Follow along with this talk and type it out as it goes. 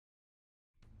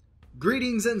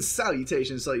Greetings and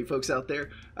salutations to all you folks out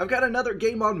there. I've got another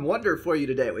game on Wonder for you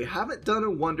today. We haven't done a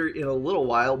Wonder in a little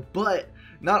while, but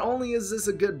not only is this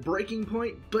a good breaking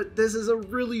point, but this is a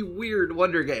really weird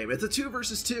Wonder game. It's a 2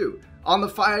 versus 2 on the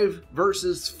 5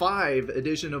 versus 5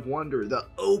 edition of Wonder, the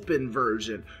open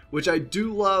version, which I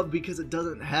do love because it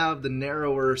doesn't have the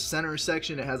narrower center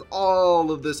section. It has all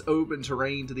of this open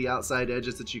terrain to the outside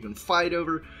edges that you can fight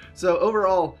over. So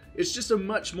overall, it's just a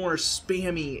much more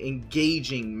spammy,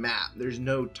 engaging map. There's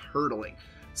no turtling.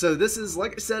 So this is,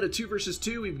 like I said, a 2 versus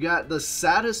 2. We've got the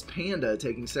Saddest Panda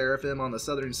taking Seraphim on the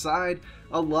southern side,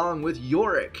 along with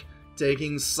Yorick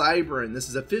taking Cybran. This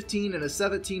is a 15 and a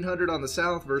 1700 on the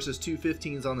south versus two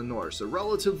 15s on the north, so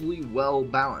relatively well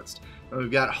balanced. And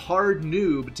we've got Hard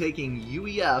Noob taking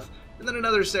UEF, and then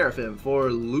another Seraphim for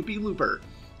Loopy Looper.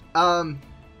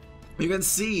 You can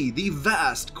see the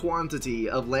vast quantity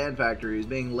of land factories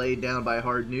being laid down by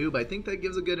Hard Noob. I think that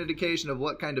gives a good indication of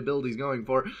what kind of build he's going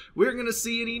for. We're going to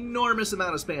see an enormous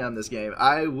amount of spam this game.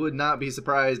 I would not be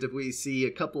surprised if we see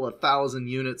a couple of thousand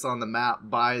units on the map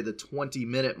by the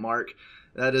 20-minute mark.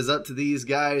 That is up to these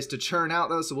guys to churn out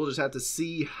though, so we'll just have to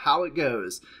see how it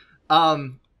goes.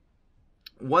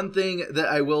 One thing that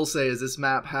I will say is this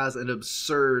map has an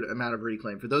absurd amount of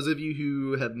reclaim. For those of you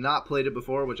who have not played it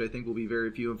before, which I think will be very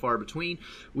few and far between,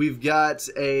 we've got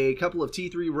a couple of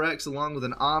T3 Rex along with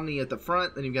an Omni at the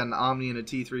front. Then you've got an Omni and a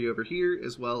T3 over here,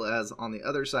 as well as on the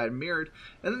other side mirrored.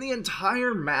 And then the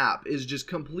entire map is just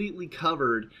completely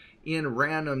covered in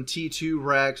random T2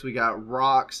 Rex. We got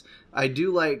rocks. I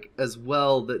do like as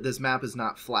well that this map is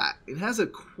not flat. It has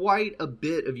quite a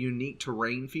bit of unique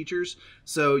terrain features,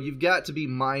 so you've got to be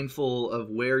mindful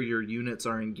of where your units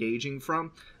are engaging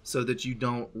from so that you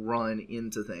don't run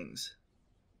into things.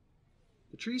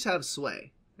 The trees have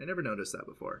sway. I never noticed that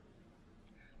before.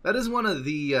 That is one of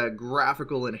the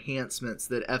graphical enhancements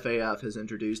that FAF has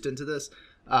introduced into this.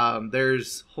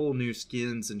 There's whole new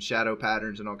skins and shadow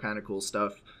patterns and all kind of cool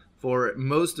stuff for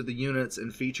most of the units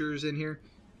and features in here.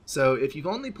 So if you've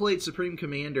only played Supreme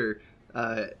Commander,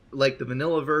 like the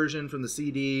vanilla version from the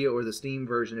CD or the Steam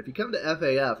version, if you come to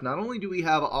FAF, not only do we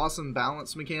have awesome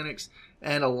balance mechanics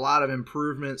and a lot of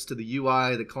improvements to the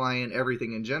UI, the client,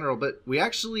 everything in general, but we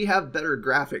actually have better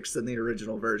graphics than the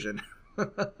original version.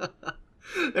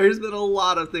 There's been a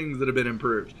lot of things that have been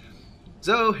improved.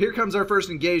 So here comes our first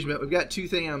engagement. We've got two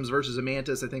Thams versus a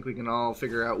Mantis. I think we can all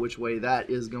figure out which way that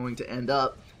is going to end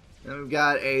up. And we've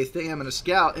got a Tham and a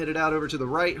Scout headed out over to the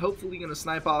right, hopefully going to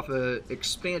snipe off a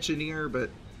Expansioneer,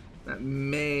 but that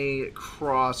may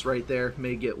cross right there,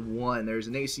 may get one. There's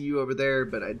an ACU over there,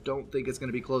 but I don't think it's going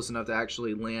to be close enough to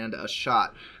actually land a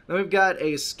shot. Then we've got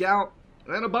a Scout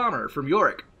and a Bomber from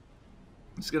Yorick.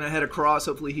 He's going to head across.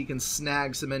 Hopefully he can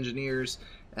snag some Engineers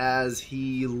as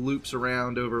he loops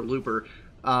around over Looper.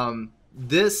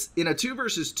 This, in a 2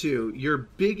 versus 2, your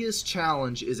biggest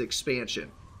challenge is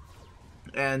expansion.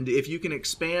 And if you can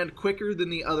expand quicker than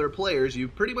the other players, you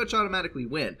pretty much automatically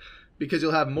win, because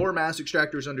you'll have more mass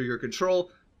extractors under your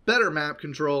control, better map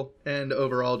control, and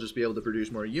overall just be able to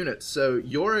produce more units. So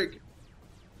Yorick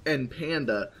and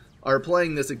Panda are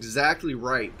playing this exactly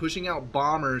right, pushing out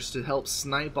bombers to help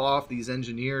snipe off these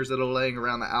Engineers that are laying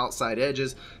around the outside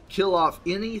edges, kill off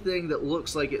anything that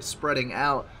looks like it's spreading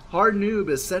out. Hard Noob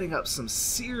is setting up some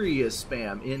serious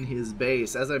spam in his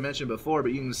base, as I mentioned before,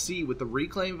 but you can see with the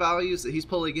reclaim values that he's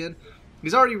pulling in,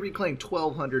 he's already reclaimed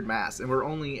 1,200 mass, and we're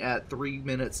only at 3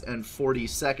 minutes and 40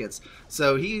 seconds.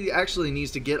 So he actually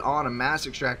needs to get on a mass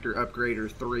extractor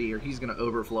upgrader 3, or he's going to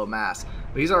overflow mass.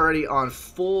 But he's already on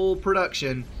full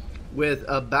production with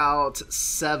about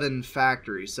 7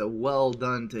 factories, so well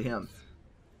done to him.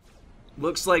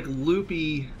 Looks like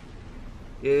Loopy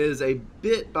is a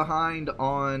bit behind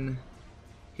on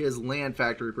his land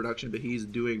factory production, but he's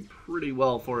doing pretty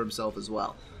well for himself as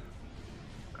well.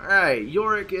 Alright,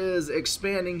 Yorick is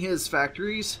expanding his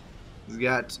factories. He's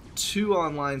got 2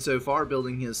 online so far,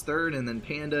 building his 3rd, and then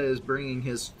Panda is bringing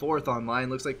his 4th online.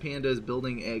 Looks like Panda is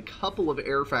building a couple of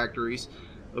air factories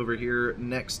over here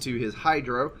next to his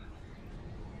Hydro.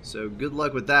 So good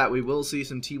luck with that. We will see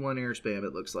some T1 air spam,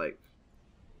 it looks like.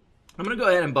 I'm going to go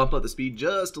ahead and bump up the speed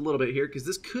just a little bit here, because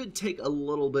this could take a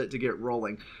little bit to get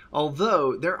rolling.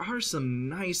 Although, there are some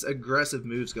nice aggressive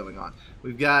moves going on.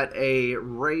 We've got a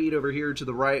raid over here to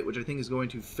the right, which I think is going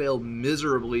to fail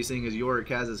miserably, seeing as Yorick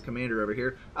has his commander over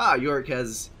here. Yorick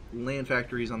has land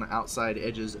factories on the outside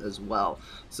edges as well.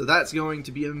 So that's going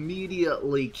to be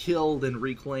immediately killed and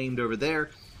reclaimed over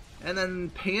there. And then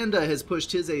Panda has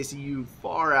pushed his ACU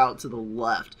far out to the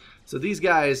left. So these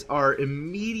guys are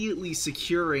immediately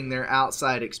securing their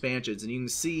outside expansions. And you can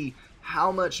see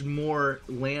how much more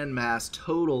land mass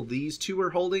total these two are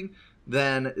holding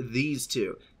than these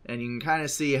two. And you can kind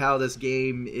of see how this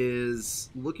game is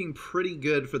looking pretty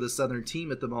good for the Southern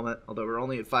team at the moment, although we're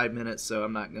only at 5 minutes, so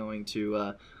I'm not going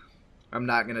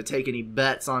to take any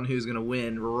bets on who's going to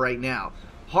win right now.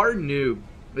 Hard Noob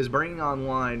is bringing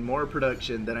online more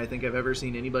production than I think I've ever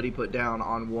seen anybody put down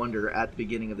on Wonder at the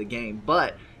beginning of the game,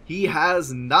 but he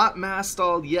has not mass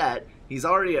stalled yet. He's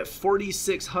already at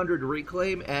 4,600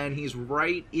 reclaim, and he's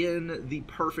right in the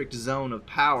perfect zone of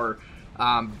power,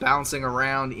 bouncing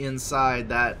around inside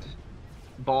that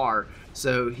bar.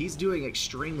 So he's doing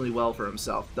extremely well for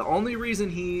himself. The only reason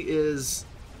he is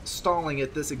stalling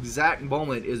at this exact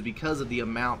moment is because of the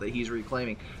amount that he's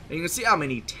reclaiming. And you can see how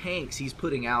many tanks he's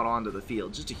putting out onto the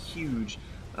field. Just a huge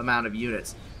amount of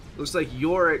units. Looks like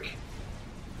Yorick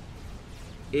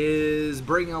is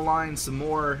bringing online some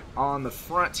more on the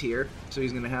front here. So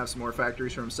he's going to have some more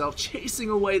factories for himself, chasing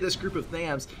away this group of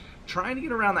Thams, trying to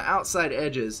get around the outside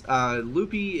edges.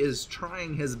 Loopy is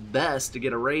trying his best to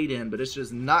get a raid in, but it's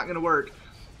just not going to work.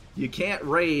 You can't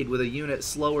raid with a unit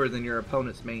slower than your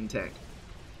opponent's main tank.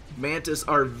 Mantis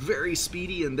are very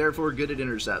speedy and therefore good at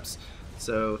intercepts.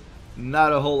 So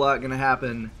not a whole lot going to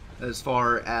happen as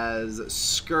far as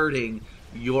skirting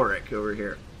Yorick over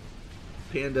here.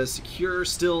 Panda secure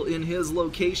still in his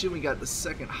location. We got the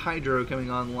second Hydro coming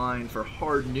online for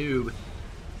Hard Noob.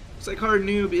 Looks like Hard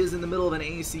Noob is in the middle of an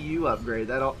ACU upgrade.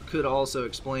 That could also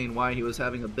explain why he was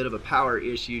having a bit of a power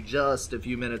issue just a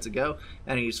few minutes ago.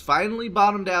 And he's finally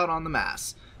bottomed out on the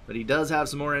mass. But he does have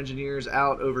some more engineers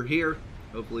out over here.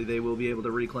 Hopefully they will be able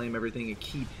to reclaim everything and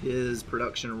keep his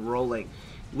production rolling.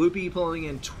 Loopy pulling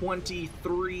in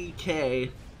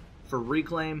 23k for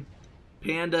reclaim.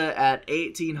 Panda at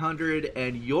 1,800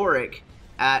 and Yorick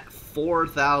at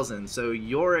 4,000. So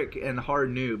Yorick and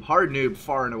Hard Noob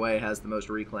far and away has the most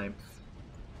reclaim.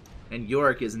 And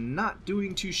Yorick is not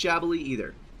doing too shabbily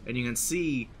either. And you can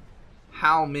see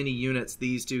how many units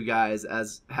these two guys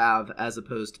have as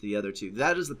opposed to the other two.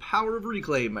 That is the power of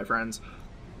reclaim, my friends.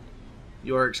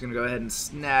 Yorick's going to go ahead and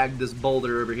snag this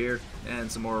boulder over here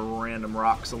and some more random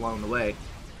rocks along the way.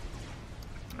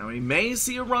 Now we may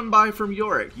see a run by from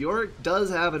Yorick. Yorick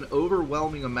does have an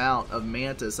overwhelming amount of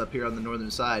Mantis up here on the northern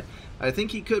side. I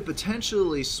think he could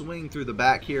potentially swing through the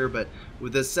back here, but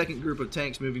with this second group of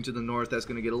tanks moving to the north, that's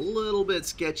going to get a little bit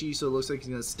sketchy, so it looks like he's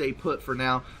going to stay put for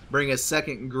now, bring a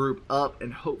second group up,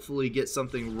 and hopefully get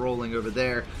something rolling over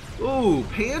there. Ooh,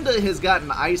 Panda has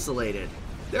gotten isolated.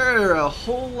 There are a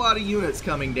whole lot of units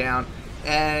coming down,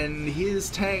 and his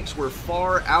tanks were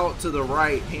far out to the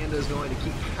right. Panda is going to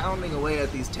keep pounding away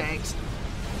at these tanks.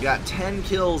 Got 10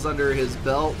 kills under his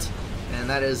belt, and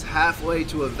that is halfway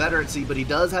to a veterancy, but he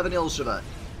does have an Ilsheva.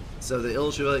 So the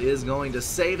Ilsheva is going to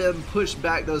save him, push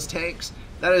back those tanks.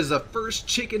 That is the first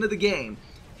chicken of the game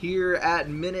here at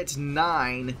minute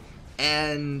 9,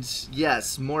 and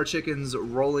yes, more chickens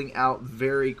rolling out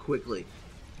very quickly.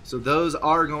 So those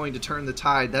are going to turn the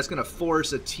tide. That's going to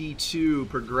force a T2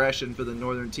 progression for the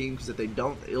northern team, because if they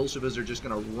don't, the Ilshevas are just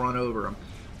going to run over them.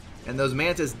 And those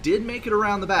Mantis did make it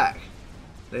around the back.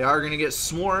 They are going to get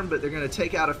swarmed, but they're going to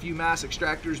take out a few mass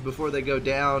extractors before they go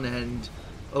down, and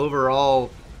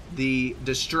overall, the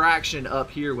distraction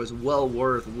up here was well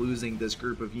worth losing this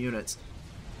group of units.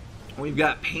 We've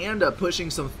got Panda pushing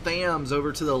some Thams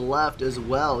over to the left as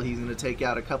well. He's going to take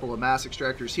out a couple of mass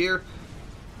extractors here.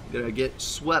 Gonna get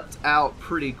swept out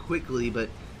pretty quickly, but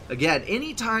again,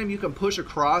 anytime you can push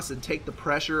across and take the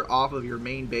pressure off of your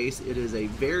main base, it is a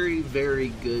very,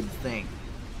 very good thing.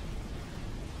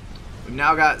 We've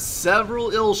now got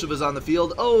several Ilshevas on the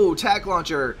field. Oh, tack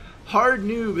launcher. Hard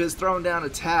Noob has thrown down a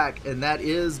tack, and that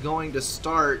is going to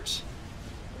start.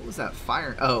 What was that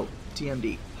fire? Oh,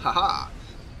 TMD. Haha.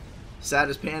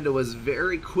 Saddest Panda was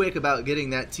very quick about getting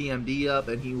that TMD up,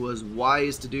 and he was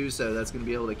wise to do so. That's going to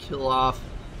be able to kill off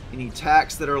any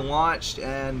tacks that are launched,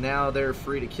 and now they're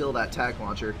free to kill that tack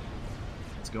launcher.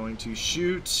 It's going to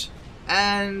shoot,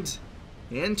 and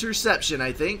interception,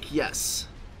 I think. Yes.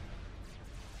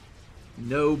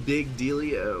 No big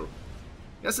dealio.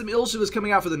 Got some Ilshevas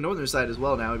coming out for the northern side as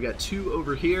well now. We've got 2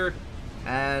 over here,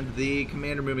 and the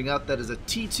commander moving up. That is a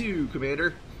T2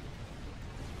 commander.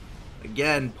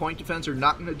 Again, point defense are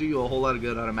not going to do you a whole lot of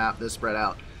good on a map this spread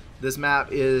out. This map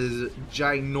is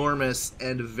ginormous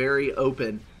and very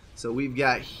open. So we've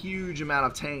got huge amount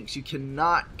of tanks. You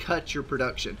cannot cut your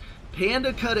production.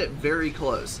 Panda cut it very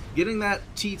close. Getting that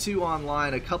T2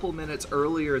 online a couple minutes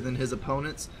earlier than his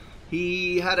opponents,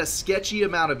 he had a sketchy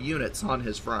amount of units on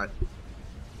his front.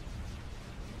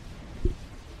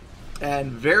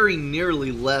 And very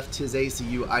nearly left his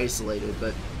ACU isolated,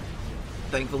 but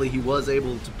thankfully he was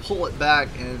able to pull it back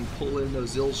and pull in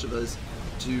those Ilshevas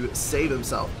to save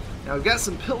himself. Now we've got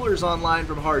some pillars online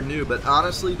from Hard Noob, but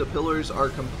honestly the pillars are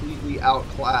completely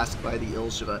outclassed by the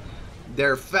Ilsheva.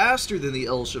 They're faster than the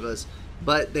Ilshevas,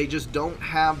 but they just don't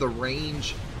have the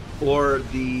range or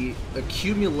the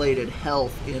accumulated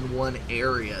health in one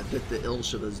area that the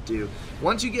Ilshevas do.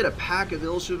 Once you get a pack of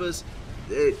Ilshevas,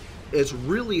 it's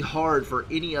really hard for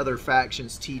any other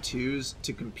faction's T2s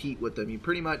to compete with them. You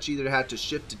pretty much either have to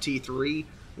shift to T3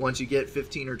 once you get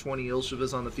 15 or 20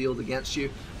 Ilshevas on the field against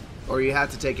you, or you have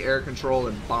to take air control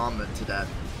and bomb them to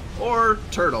death. Or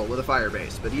Turtle with a fire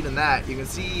base. But even that, you can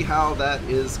see how that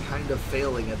is kind of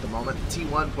failing at the moment. The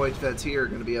T1 point defense here are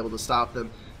going to be able to stop them.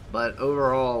 But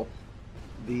overall,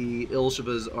 the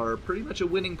Ilshevas are pretty much a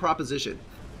winning proposition.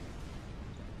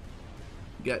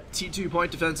 You got T2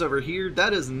 point defense over here.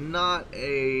 That is not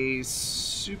a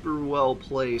super well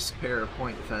placed pair of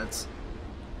point defense.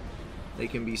 They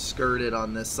can be skirted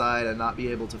on this side and not be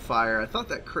able to fire. I thought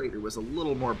that crater was a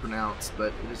little more pronounced,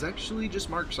 but it is actually just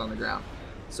marks on the ground.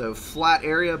 So flat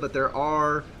area, but there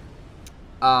are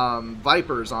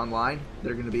Vipers online.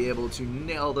 They're going to be able to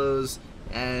nail those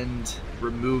and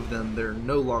remove them. They're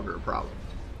no longer a problem.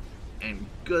 And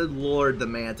good lord, the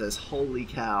Mantis. Holy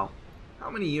cow. How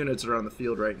many units are on the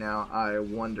field right now, I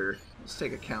wonder? Let's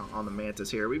take a count on the Mantis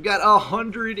here. We've got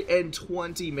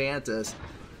 120 Mantis.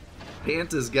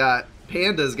 Panda's got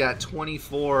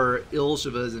 24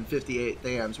 Ilshevas and 58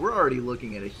 Thams. We're already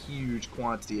looking at a huge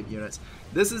quantity of units.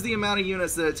 This is the amount of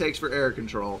units that it takes for air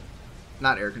control.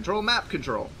 Not air control, map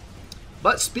control.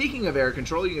 But speaking of air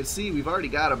control, you can see we've already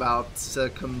got about a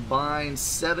combined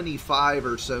 75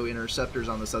 or so interceptors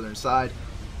on the southern side,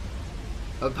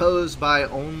 opposed by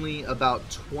only about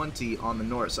 20 on the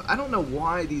north. So I don't know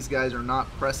why these guys are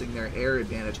not pressing their air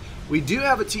advantage. We do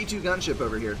have a T2 gunship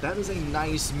over here. That is a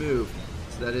nice move.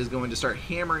 So that is going to start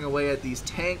hammering away at these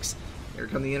tanks. Here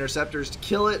come the interceptors to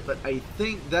kill it, but I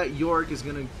think that York is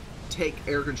going to take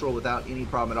air control without any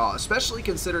problem at all, especially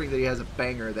considering that he has a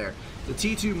banger there. The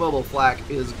T2 mobile flak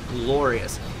is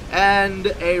glorious. And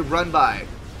a run by.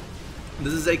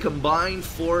 This is a combined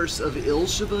force of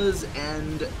Ilshevas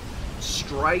and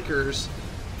strikers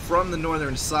from the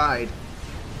northern side.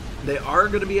 They are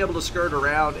going to be able to skirt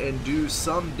around and do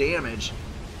some damage.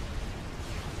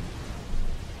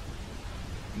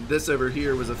 This over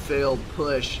here was a failed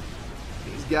push.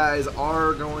 These guys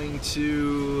are going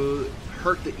to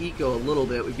hurt the eco a little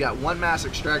bit. We've got one mass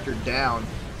extractor down.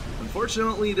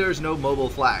 Unfortunately, there's no mobile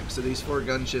flak, so these 4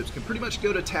 gunships can pretty much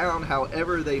go to town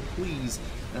however they please,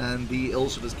 and the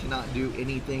Ilshevas cannot do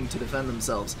anything to defend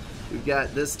themselves. We've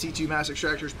got this T2 mass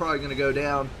extractor is probably going to go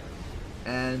down,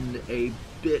 and a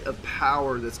bit of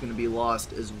power that's going to be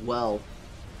lost as well.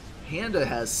 Panda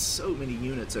has so many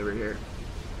units over here.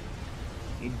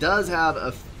 He does have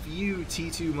a few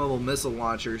T2 mobile missile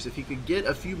launchers. If he could get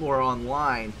a few more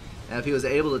online, and if he was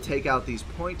able to take out these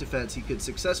point defense, he could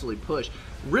successfully push.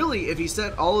 Really, if he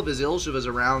sent all of his Ilshevas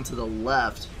around to the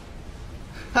left,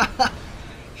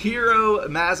 Hero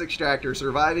mass extractor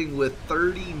surviving with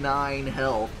 39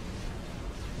 health.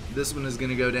 This one is going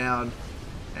to go down,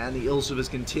 and the Ilshevas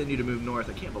continue to move north.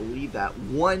 I can't believe that.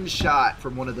 One shot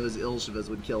from one of those Ilshevas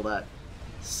would kill that.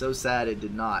 So sad it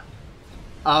did not.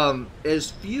 As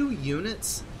few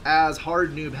units as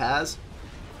Hard Noob has,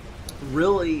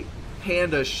 really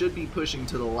Panda should be pushing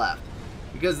to the left,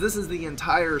 because this is the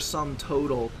entire sum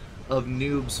total of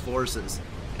Noob's forces,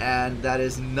 and that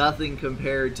is nothing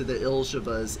compared to the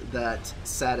Ilshevas that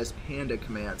Satis Panda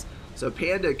commands. So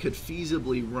Panda could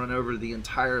feasibly run over the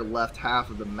entire left half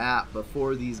of the map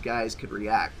before these guys could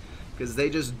react, because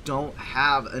they just don't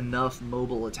have enough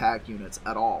mobile attack units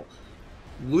at all.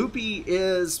 Loopy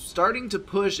is starting to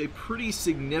push a pretty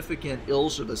significant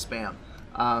Ilsheva spam.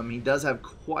 He does have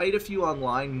quite a few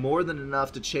online, more than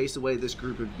enough to chase away this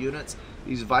group of units.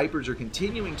 These Vipers are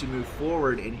continuing to move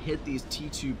forward and hit these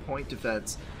T2 point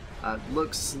defense.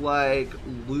 Looks like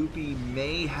Loopy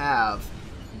may have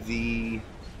the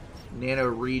nano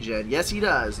regen. Yes, he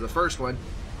does. The first one.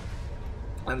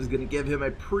 That is going to give him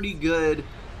a pretty good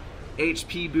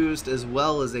HP boost as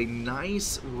well as a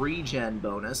nice regen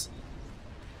bonus,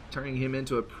 turning him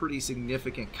into a pretty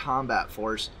significant combat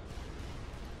force.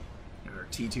 Our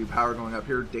T2 power going up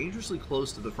here dangerously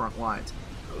close to the front lines.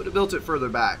 I would have built it further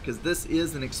back, because this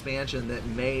is an expansion that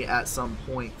may at some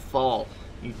point fall.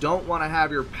 You don't want to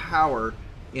have your power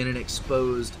in an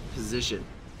exposed position.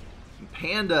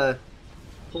 Panda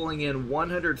pulling in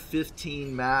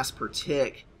 115 mass per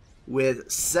tick with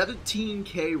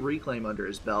 17k reclaim under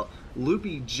his belt.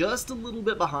 Loopy just a little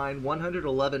bit behind,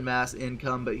 111 mass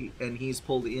income, and he's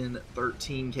pulled in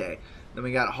 13k. Then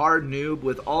we got Hard Noob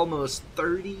with almost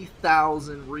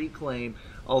 30,000 reclaim,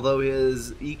 although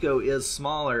his eco is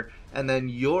smaller, and then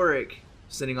Yorick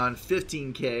sitting on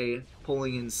 15k,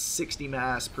 pulling in 60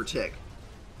 mass per tick.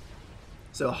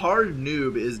 So Hard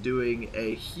Noob is doing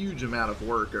a huge amount of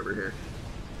work over here.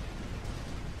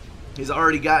 He's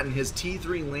already gotten his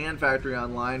T3 land factory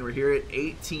online. We're here at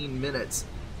 18 minutes,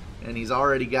 and he's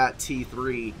already got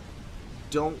T3.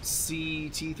 Don't see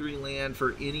T3 land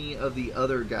for any of the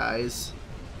other guys.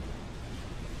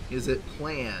 Is it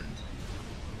planned?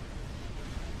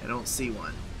 I don't see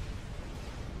one.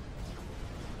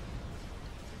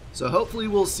 So hopefully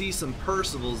we'll see some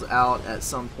Percivals out at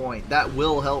some point. That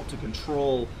will help to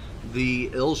control the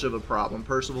Ilsheva problem.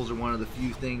 Percivals are one of the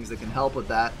few things that can help with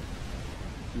that.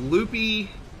 Loopy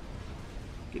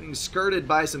getting skirted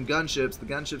by some gunships. The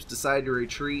gunships decide to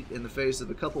retreat in the face of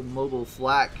a couple mobile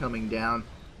flak coming down.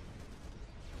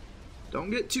 Don't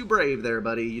get too brave there,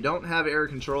 buddy. You don't have air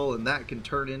control, and that can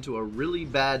turn into a really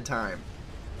bad time.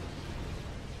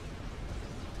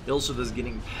 Ilsheva's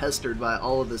getting pestered by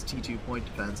all of this T2 point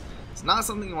defense. It's not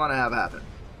something you want to have happen.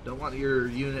 Don't want your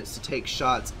units to take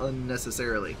shots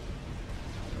unnecessarily.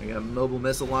 We got mobile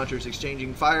missile launchers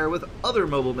exchanging fire with other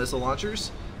mobile missile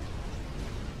launchers.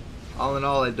 All in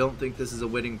all, I don't think this is a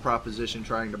winning proposition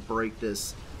trying to break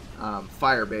this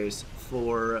fire base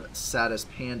for Satis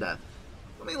Panda.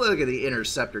 Let me look at the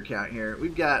interceptor count here.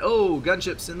 We've got,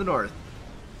 gunships in the north.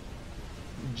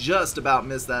 Just about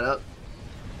missed that up.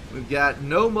 We've got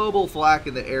no mobile flak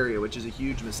in the area, which is a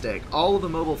huge mistake. All of the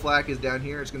mobile flak is down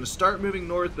here. It's going to start moving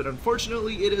north, but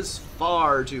unfortunately it is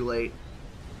far too late.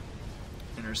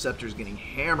 Interceptor's getting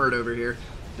hammered over here.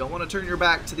 Don't want to turn your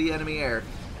back to the enemy air.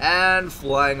 And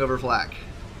flying over flak.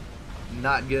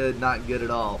 Not good, not good at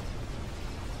all.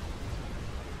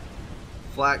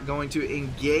 Flak going to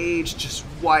engage, just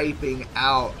wiping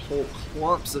out whole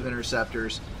clumps of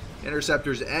interceptors.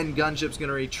 Interceptors and gunships going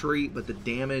to retreat, but the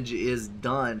damage is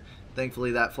done.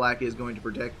 Thankfully, that flak is going to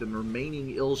protect the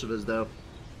remaining Ilshevas, though.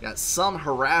 Got some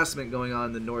harassment going on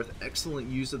in the north. Excellent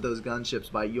use of those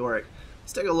gunships by Yorick.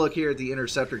 Let's take a look here at the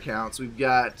interceptor counts. We've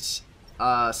got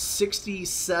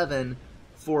 67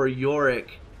 for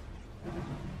Yorick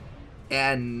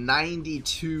and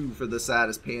 92 for the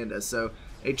Satis Panda. So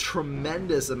a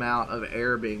tremendous amount of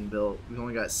air being built. We've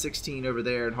only got 16 over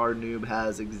there, and Hard Noob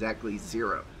has exactly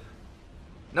 0.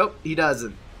 Nope, he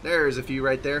doesn't. There's a few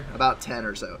right there, about 10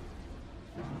 or so.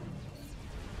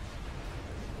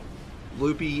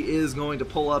 Loopy is going to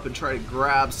pull up and try to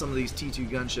grab some of these T2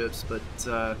 gunships, but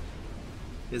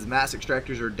his mass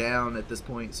extractors are down at this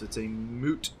point, so it's a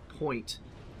moot point.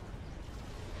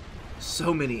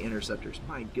 So many interceptors,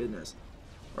 my goodness.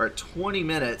 We're at 20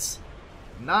 minutes.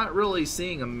 Not really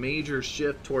seeing a major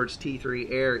shift towards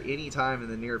T3 air anytime in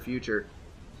the near future.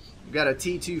 We've got a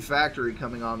T2 factory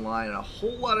coming online and a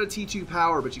whole lot of T2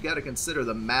 power, but you got to consider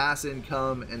the mass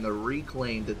income and the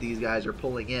reclaim that these guys are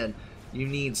pulling in. You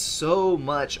need so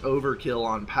much overkill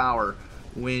on power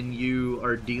when you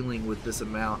are dealing with this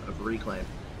amount of reclaim.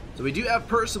 So we do have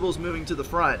Percivals moving to the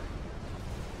front.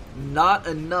 Not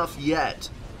enough yet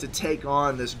to take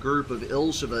on this group of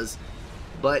Ilshevas,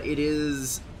 but it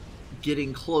is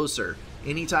getting closer.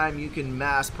 Anytime you can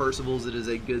mass Percivals, it is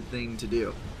a good thing to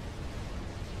do.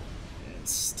 And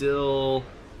still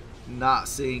not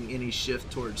seeing any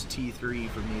shift towards T3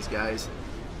 from these guys.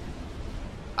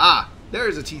 Ah,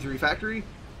 there's a T3 factory.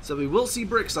 So we will see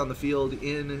bricks on the field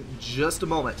in just a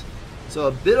moment. So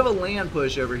a bit of a land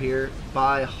push over here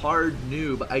by Hard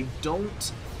Noob. I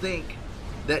don't think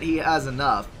that he has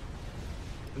enough.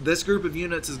 This group of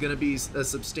units is going to be a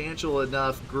substantial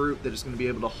enough group that it's going to be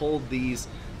able to hold these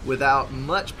without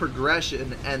much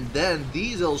progression, and then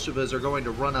these Ilshevas are going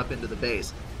to run up into the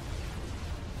base.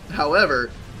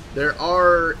 However, there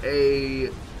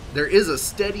is a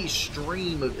steady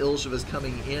stream of Ilshevas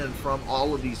coming in from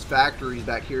all of these factories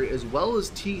back here, as well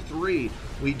as T3.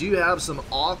 We do have some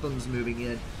Authams moving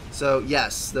in. So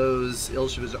yes, those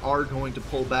Ilshevas are going to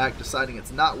pull back, deciding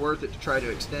it's not worth it to try to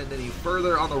extend any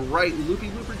further. On the right, Loopy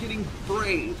Looper getting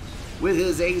brave with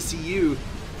his ACU.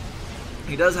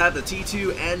 He does have the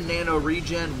T2 and Nano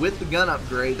Regen with the gun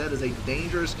upgrade. That is a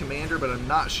dangerous commander, but I'm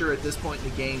not sure at this point in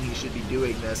the game he should be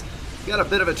doing this. He's got a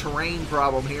bit of a terrain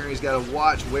problem here. He's got to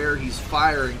watch where he's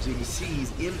firing. So you can see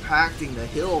he's impacting the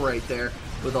hill right there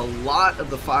with a lot of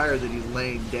the fire that he's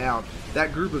laying down.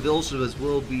 That group of Ilshevas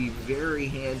will be very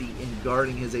handy in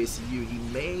guarding his ACU. He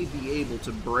may be able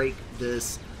to break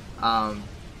this,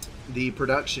 the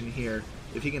production here.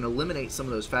 If he can eliminate some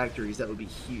of those factories, that would be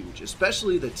huge,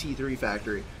 especially the T3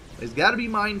 factory. He's got to be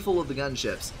mindful of the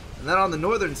gunships. And then on the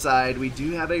northern side, we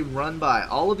do have a run-by.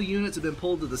 All of the units have been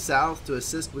pulled to the south to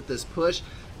assist with this push.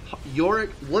 Yorick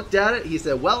looked at it. He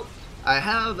said, well, I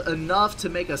have enough to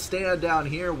make a stand down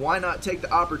here. Why not take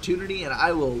the opportunity, and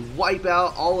I will wipe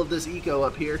out all of this eco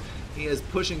up here. He is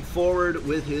pushing forward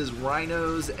with his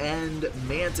Rhinos and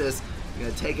Mantis.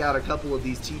 Going to take out a couple of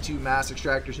these T2 mass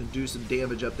extractors and do some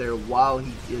damage up there while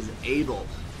he is able.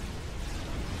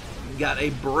 Got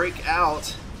a break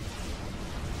out.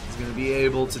 He's going to be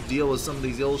able to deal with some of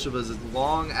these Ilshivas as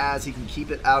long as he can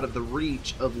keep it out of the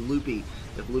reach of Loopy.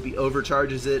 If Loopy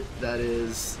overcharges it, that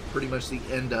is pretty much the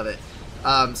end of it.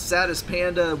 Satis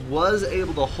Panda was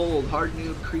able to hold. Hard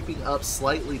Noob creeping up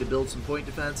slightly to build some point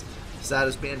defense.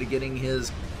 Satis Panda getting his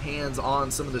hands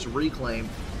on some of this reclaim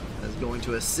is going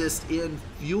to assist in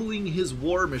fueling his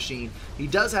war machine. He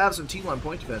does have some T1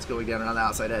 point defense going down on the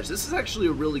outside edge. This is actually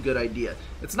a really good idea.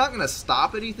 It's not going to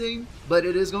stop anything, but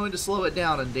it is going to slow it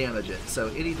down and damage it. So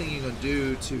anything you can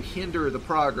do to hinder the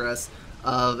progress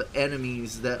of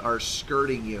enemies that are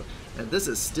skirting you. And this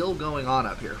is still going on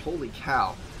up here. Holy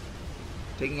cow.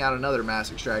 Taking out another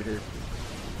mass extractor.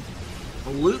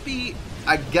 Loopy,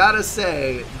 I gotta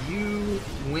say, you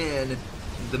win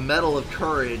the Medal of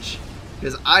Courage,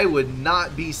 because I would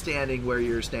not be standing where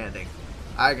you're standing.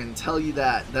 I can tell you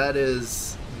that. That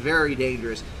is very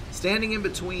dangerous. Standing in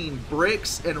between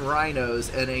bricks and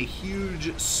rhinos and a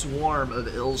huge swarm of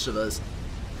Ilshivas.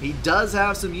 He does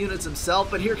have some units himself,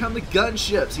 but here come the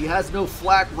gunships. He has no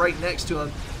flak right next to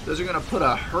him. Those are going to put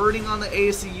a hurting on the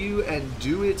ACU and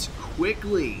do it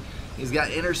quickly. He's got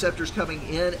interceptors coming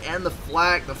in and the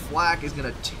flak. The flak is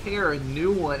going to tear a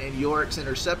new one in Yorick's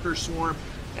interceptor swarm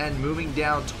and moving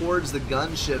down towards the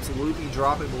gunships. Loopy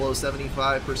dropping below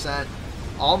 75%,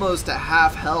 almost to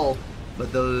half health,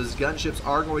 but those gunships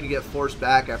are going to get forced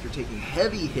back after taking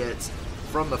heavy hits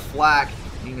from the flak.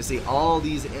 You can see all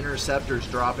these interceptors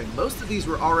dropping. Most of these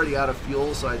were already out of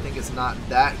fuel, so I think it's not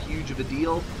that huge of a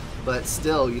deal, but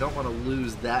still, you don't want to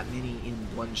lose that many in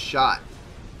one shot.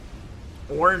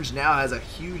 Orange now has a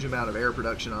huge amount of air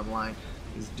production online.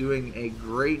 He's doing a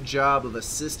great job of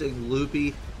assisting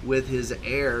Loopy with his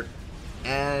air.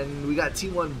 And we got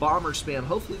T1 bomber spam.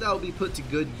 Hopefully that will be put to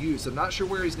good use. I'm not sure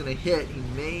where he's going to hit. He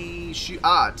may shoot...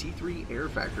 T3 air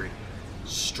factory.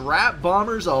 Strap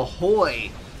bombers ahoy.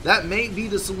 That may be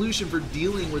the solution for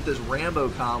dealing with this Rambo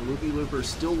com. Loopy Looper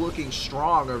still looking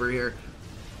strong over here.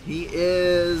 He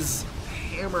is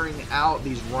hammering out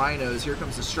these rhinos. Here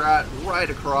comes the strat right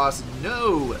across.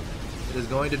 No! It is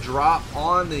going to drop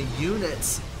on the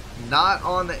units, not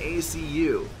on the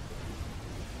ACU.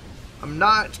 I'm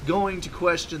not going to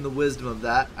question the wisdom of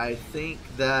that. I think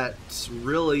that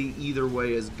really either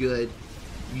way is good.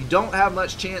 You don't have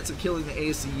much chance of killing the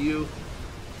ACU,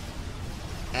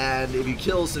 and if you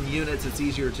kill some units, it's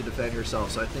easier to defend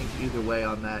yourself. So I think either way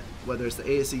on that, whether it's the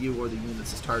ACU or the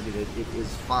units is targeted, it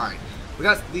is fine. We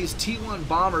got these T1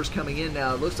 bombers coming in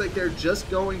now. It looks like they're just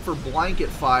going for blanket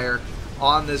fire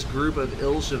on this group of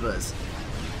Ilshivas.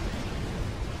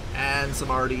 And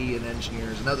some RD and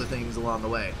engineers and other things along the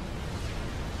way.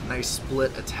 Nice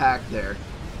split attack there.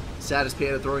 Satis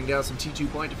Panda throwing down some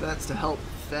T2 point defense to help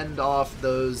fend off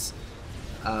those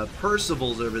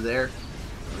Percivals over there.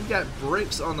 We've got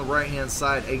bricks on the right hand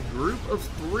side, a group of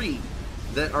 3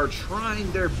 that are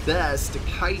trying their best to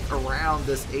kite around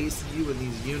this ACU and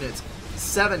these units.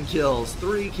 7 kills,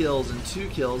 3 kills, and 2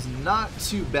 kills. Not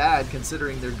too bad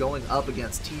considering they're going up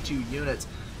against T2 units,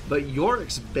 but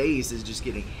Yorick's base is just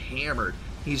getting hammered.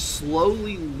 He's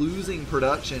slowly losing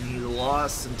production. He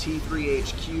lost some T3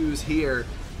 HQs here,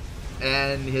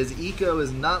 and his eco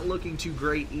is not looking too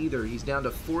great either. He's down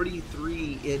to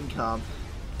 43 income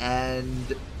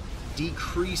and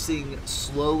decreasing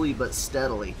slowly but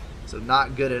steadily. So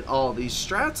not good at all. These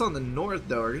strats on the north,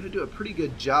 though, are going to do a pretty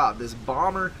good job. This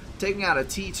bomber taking out a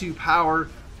T2 power.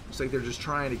 Looks like they're just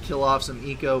trying to kill off some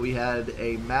eco. We had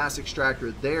a mass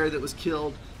extractor there that was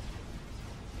killed.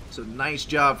 So nice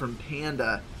job from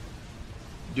Panda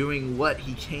doing what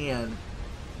he can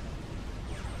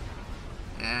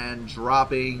and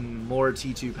dropping more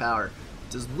T2 power.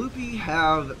 Does Loopy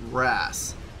have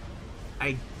RAS?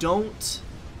 I don't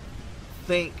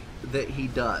think that he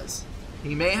does.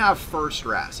 He may have first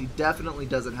RAS. He definitely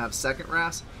doesn't have second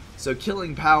RAS. So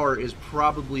killing power is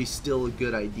probably still a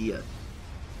good idea.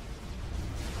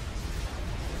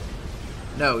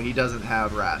 No, he doesn't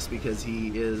have RAS because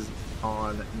he is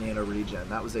on nano regen.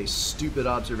 That was a stupid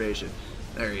observation.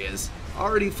 There he is.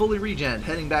 Already fully regen,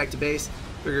 heading back to base.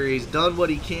 Figure he's done what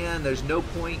he can. There's no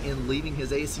point in leaving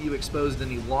his ACU exposed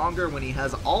any longer when he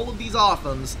has all of these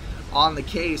offums on the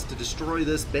case to destroy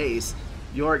this base.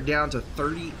 Yorick down to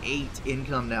 38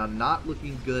 income now. Not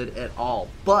looking good at all.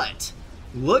 But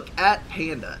look at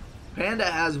Panda. Panda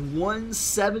has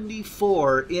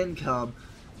 174 income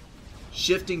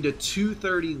shifting to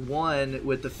 231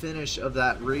 with the finish of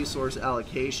that resource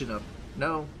allocation of,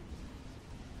 no,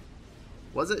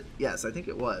 was it? Yes, I think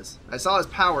it was. I saw his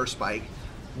power spike.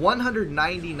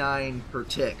 199 per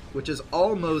tick, which is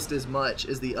almost as much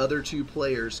as the other two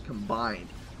players combined.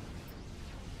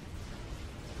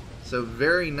 So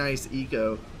very nice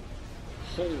eco.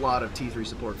 Whole lot of T3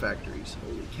 support factories.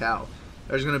 Holy cow.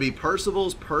 There's going to be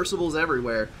Percivals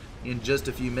everywhere in just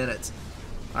a few minutes.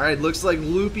 Alright, looks like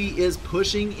Loopy is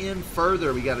pushing in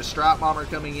further. We got a Strat Bomber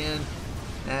coming in,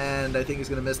 and I think he's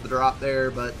going to miss the drop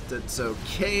there, but it's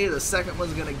okay. The second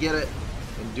one's going to get it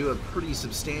and do a pretty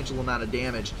substantial amount of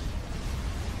damage.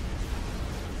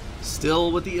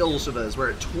 Still with the Ilshivas,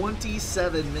 we're at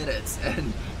 27 minutes,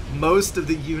 and most of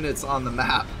the units on the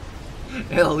map,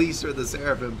 at least for the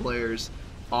Seraphim players,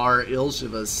 are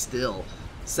Ilshivas still.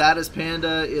 Satis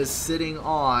Panda is sitting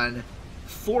on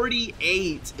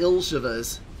 48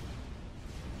 Ilshivas.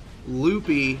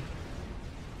 Loopy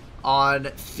on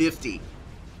 50.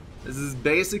 This is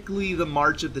basically the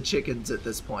March of the Chickens at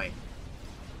this point.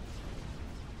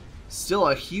 Still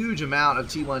a huge amount of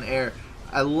T1 air.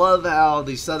 I love how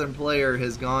the Southern player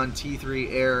has gone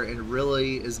T3 air and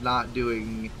really is not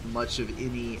doing much of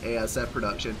any ASF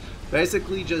production.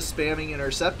 Basically just spamming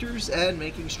interceptors and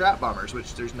making Strat Bombers,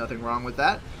 which there's nothing wrong with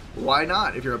that. Why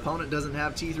not? If your opponent doesn't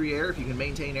have T3 air, if you can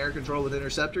maintain air control with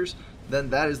interceptors, then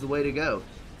that is the way to go.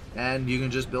 And you can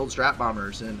just build Strat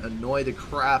Bombers and annoy the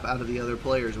crap out of the other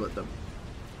players with them.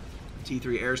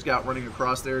 T3 Air Scout running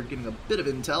across there, getting a bit of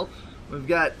intel. We've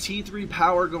got T3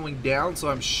 power going down, so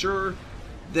I'm sure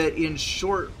that in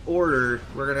short order,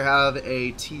 we're going to have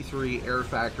a T3 air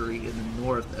factory in the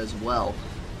north as well.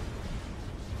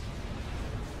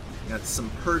 Got some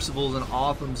Percivals and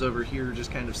Authams over here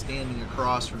just kind of standing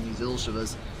across from these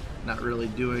Ilshivas. Not really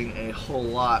doing a whole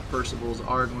lot. Percivals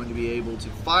are going to be able to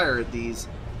fire at these,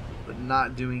 but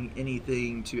not doing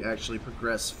anything to actually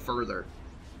progress further.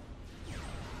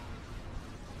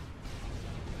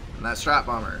 And that Strat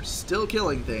Bomber still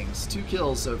killing things. 2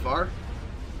 kills so far.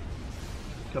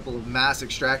 A couple of mass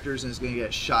extractors and it's going to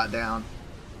get shot down.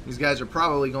 These guys are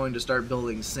probably going to start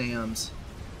building SAMs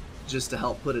just to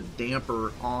help put a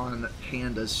damper on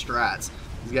Panda's strats.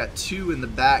 He's got 2 in the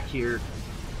back here,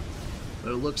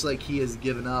 but it looks like he has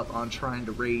given up on trying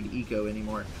to raid Eco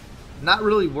anymore. Not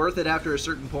really worth it after a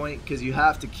certain point because you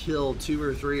have to kill 2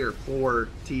 or 3 or 4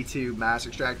 T2 mass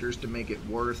extractors to make it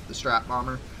worth the Strat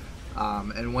Bomber.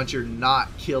 And once you're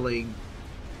not killing,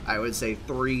 I would say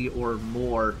 3 or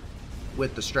more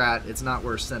with the Strat, it's not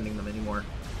worth sending them anymore.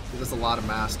 Because it's a lot of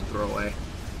mass to throw away.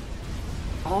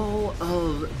 All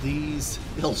of these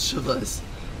Ilshivas.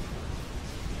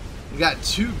 We got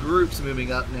 2 groups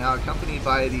moving up now, accompanied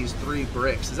by these 3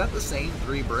 bricks. Is that the same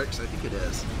 3 bricks? I think it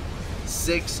is.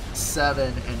 6, 7,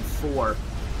 and 4.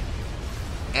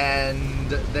 And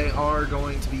they are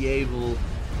going to be able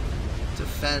to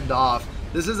fend off.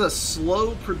 This is a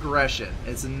slow progression.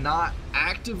 It's not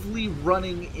actively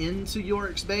running into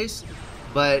Yorick's base,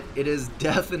 but it is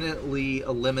definitely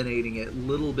eliminating it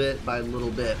little bit by little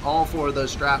bit. All 4 of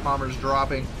those Strat Bombers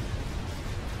dropping.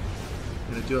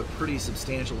 Going to do a pretty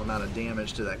substantial amount of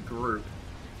damage to that group.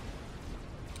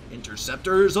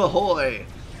 Interceptors ahoy!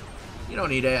 You don't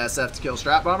need ASF to kill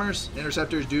Strat Bombers.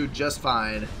 Interceptors do just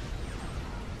fine.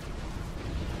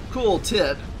 Cool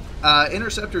tip.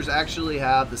 Interceptors actually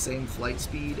have the same flight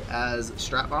speed as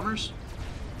Strat Bombers.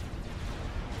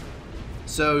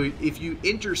 So if you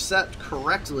intercept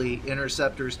correctly,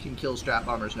 interceptors can kill Strat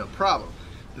Bombers no problem.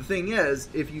 The thing is,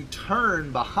 if you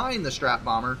turn behind the Strat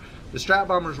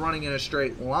Bomber's running in a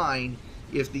straight line.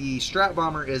 If the Strat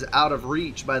Bomber is out of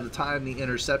reach by the time the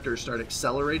interceptors start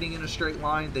accelerating in a straight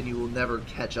line, then you will never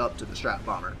catch up to the Strat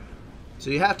Bomber. So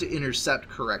you have to intercept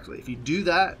correctly. If you do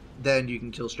that, then you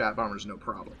can kill Strat Bombers no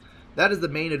problem. That is the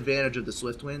main advantage of the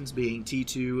Swiftwinds, being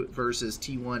T2 versus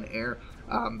T1 air.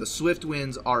 The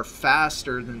Swiftwinds are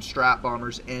faster than Strat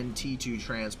Bombers and T2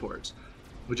 transports,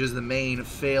 which is the main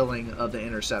failing of the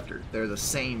Interceptor. They're the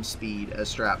same speed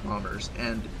as Strat Bombers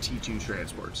and T2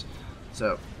 transports.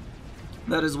 So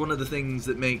that is one of the things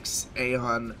that makes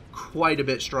Aeon quite a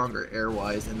bit stronger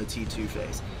air-wise in the T2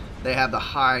 phase. They have the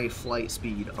high flight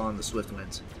speed on the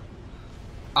Swiftwinds.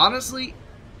 Honestly,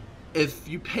 if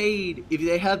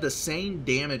they had the same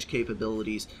damage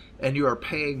capabilities and you are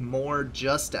paying more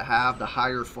just to have the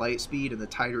higher flight speed and the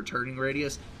tighter turning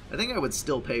radius, I think I would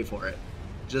still pay for it,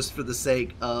 just for the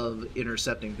sake of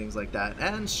intercepting things like that.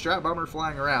 And Strat Bomber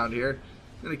flying around here.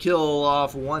 Gonna kill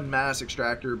off 1 mass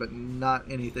extractor, but not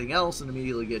anything else, and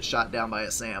immediately get shot down by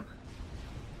a SAM.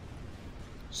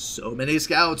 So many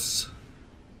scouts.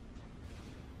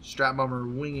 Strat Bomber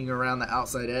winging around the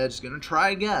outside edge. Gonna try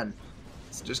again.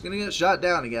 It's just going to get shot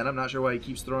down again. I'm not sure why he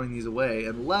keeps throwing these away,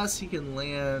 unless he can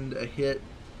land a hit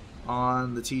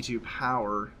on the T2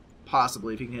 power.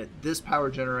 Possibly, if he can hit this power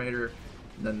generator,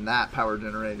 then that power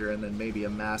generator, and then maybe a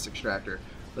mass extractor.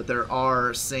 But there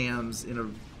are SAMs in a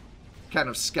kind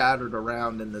of scattered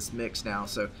around in this mix now,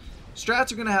 so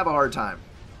strats are going to have a hard time.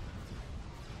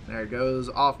 There it goes,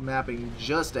 off mapping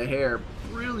just a hair.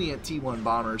 Brilliant T1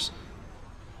 bombers.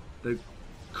 The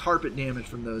carpet damage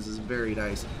from those is very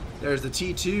nice. There's the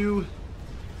T2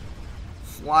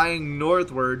 flying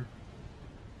northward.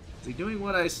 Is he doing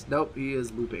what I... Nope, he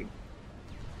is looping.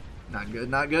 Not good,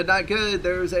 not good, not good.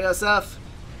 There's ASF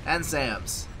and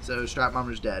SAMs. So Strat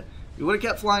Bomber's dead. He would have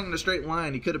kept flying in a straight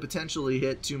line. He could have potentially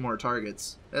hit 2 more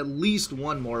targets. At least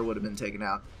 1 more would have been taken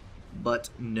out. But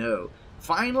no.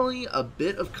 Finally, a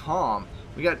bit of calm.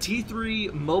 We got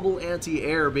T3 mobile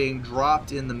anti-air being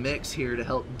dropped in the mix here to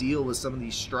help deal with some of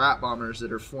these Strat Bombers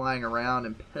that are flying around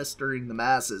and pestering the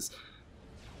masses.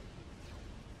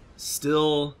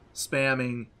 Still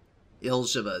spamming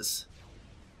Ilshivas.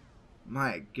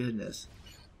 My goodness.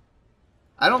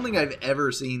 I don't think I've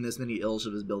ever seen this many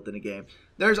Ilshivas built in a game.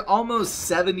 There's almost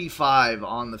 75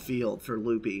 on the field for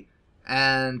Loopy.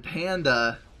 And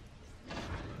Panda,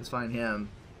 let's find him.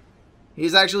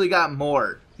 He's actually got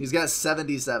more. He's got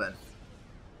 77.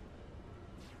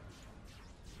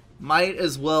 Might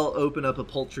as well open up a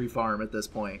poultry farm at this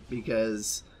point,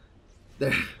 because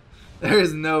there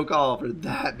is no call for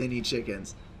that many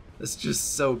chickens. It's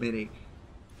just so many.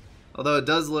 Although it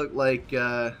does look like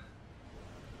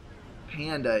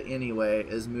Panda, anyway,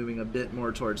 is moving a bit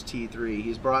more towards T3.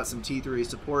 He's brought some T3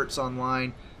 supports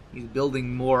online. He's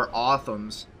building more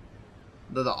Authams.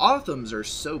 Though the Authams are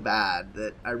so bad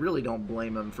that I really don't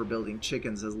blame him for building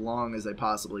chickens as long as they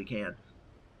possibly can.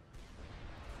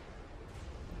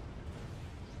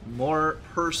 More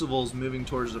Percivals moving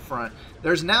towards the front.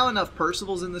 There's now enough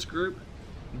Percivals in this group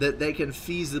that they can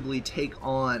feasibly take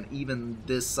on even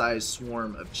this size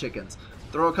swarm of chickens.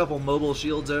 Throw a couple mobile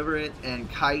shields over it and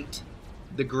kite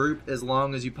the group as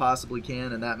long as you possibly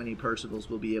can, and that many Percivals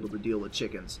will be able to deal with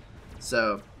chickens.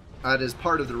 So that is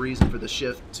part of the reason for the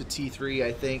shift to T3,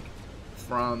 I think,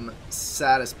 from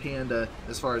Satis Panda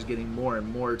as far as getting more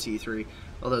and more T3.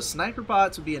 Although Sniper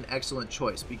Bots would be an excellent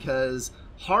choice because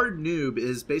Hard Noob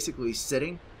is basically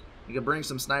sitting. You can bring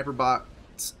some Sniper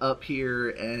Bots up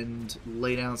here and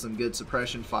lay down some good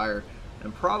suppression fire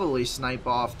and probably snipe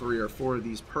off 3 or 4 of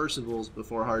these Percivals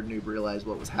before Hard Noob realized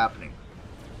what was happening.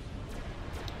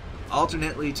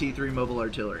 Alternately, T3 Mobile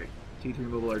Artillery. T3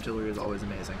 Mobile Artillery is always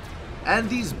amazing. And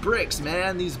these bricks,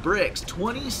 man, these bricks.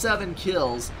 27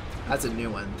 kills. That's a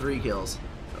new one. 3 kills.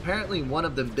 Apparently one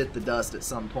of them bit the dust at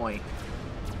some point.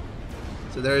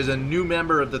 So there's a new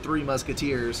member of the 3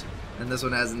 Musketeers, and this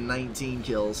one has 19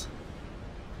 kills.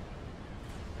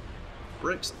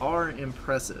 Bricks are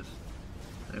impressive,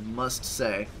 I must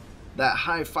say. That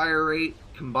high fire rate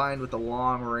combined with the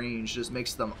long range just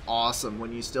makes them awesome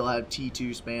when you still have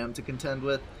T2 spam to contend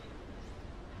with.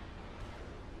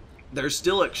 They're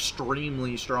still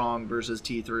extremely strong versus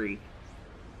T3.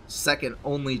 Second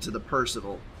only to the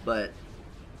Percival, but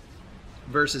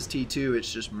versus T2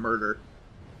 it's just murder.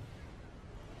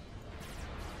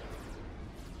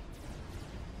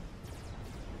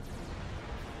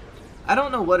 I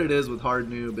don't know what it is with Hard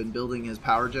Noob and building his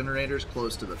power generators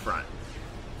close to the front.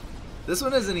 This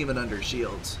one isn't even under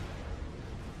shields.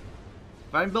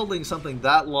 If I'm building something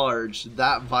that large,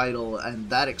 that vital, and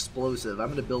that explosive, I'm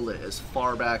going to build it as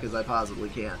far back as I possibly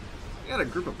can. I got a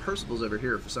group of Percivals over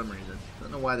here for some reason. I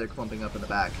don't know why they're clumping up in the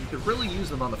back. You could really use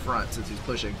them on the front since he's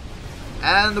pushing.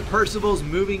 And the Percival's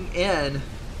moving in.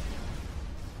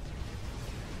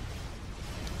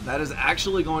 That is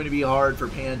actually going to be hard for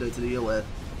Panda to deal with.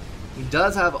 He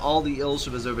does have all the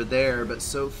Ilshivas over there, but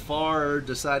so far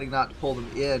deciding not to pull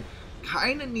them in.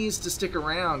 Kind of needs to stick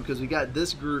around because we got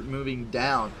this group moving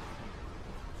down.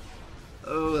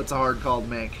 Oh, that's a hard call to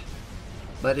make.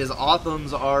 But his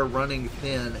Authams are running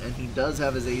thin, and he does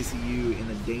have his ACU in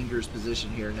a dangerous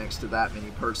position here next to that many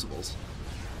Percivals.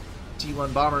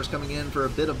 T1 bombers coming in for a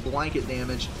bit of blanket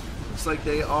damage. Looks like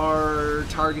they are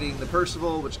targeting the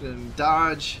Percival, which can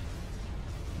dodge.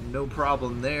 No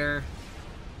problem there.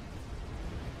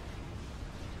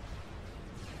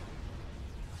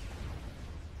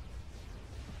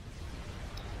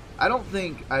 I don't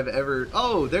think I've ever...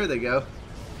 Oh, there they go.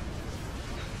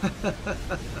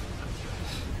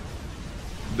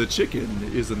 The chicken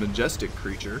is a majestic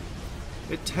creature.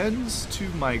 It tends to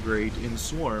migrate in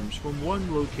swarms from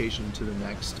one location to the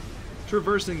next,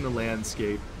 traversing the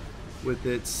landscape with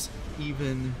its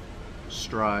even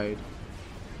stride.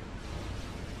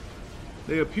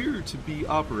 They appear to be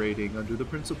operating under the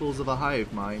principles of a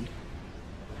hive mind,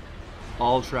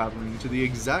 all traveling to the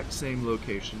exact same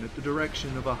location at the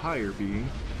direction of a higher being.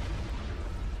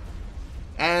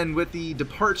 And with the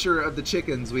departure of the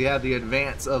chickens, we have the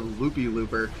advance of Loopy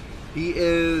Looper. He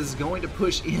is going to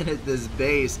push in at this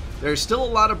base. There's still a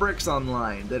lot of bricks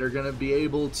online that are going to be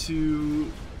able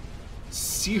to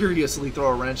seriously throw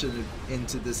a wrench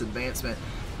into this advancement.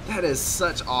 That is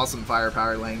such awesome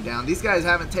firepower laying down. These guys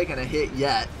haven't taken a hit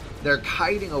yet. They're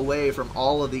kiting away from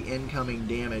all of the incoming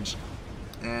damage.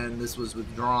 And this was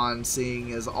withdrawn,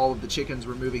 seeing as all of the chickens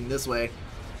were moving this way.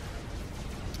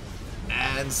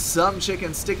 And some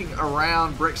chickens sticking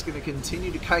around. Brick's going to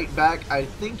continue to kite back. I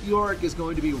think Yorick is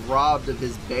going to be robbed of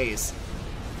his base.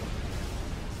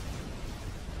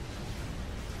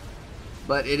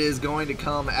 But it is going to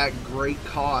come at great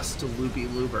cost to Loopy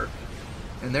Looper.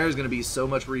 And there's going to be so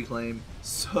much reclaim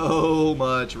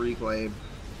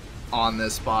on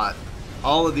this spot.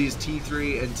 All of these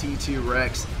T3 and T2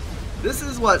 wrecks. This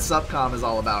is what SupCom is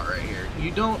all about right here.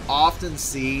 You don't often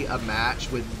see a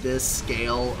match with this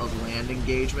scale of land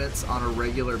engagements on a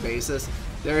regular basis.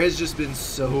 There has just been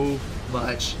so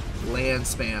much land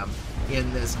spam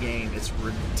in this game. It's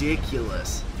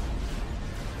ridiculous.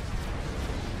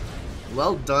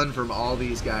 Well done from all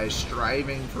these guys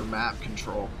striving for map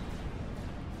control.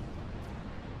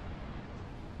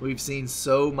 We've seen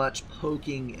so much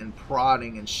poking and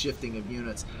prodding and shifting of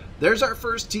units. There's our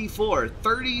first T4,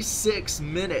 36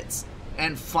 minutes,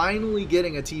 and finally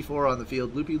getting a T4 on the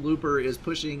field. Loopy Looper is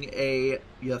pushing a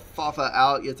Yathatha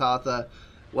out, Yathatha,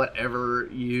 whatever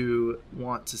you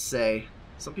want to say.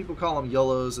 Some people call them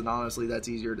YOLOs, and honestly that's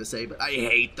easier to say, but I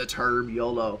hate the term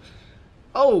YOLO.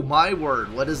 Oh my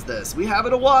word, what is this? We have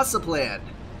an Owasso plan.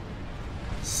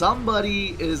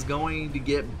 Somebody is going to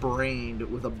get brained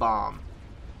with a bomb.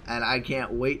 And I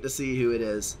can't wait to see who it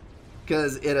is.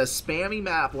 Because in a spammy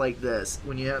map like this,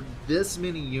 when you have this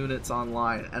many units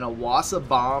online, an Owasso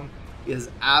bomb is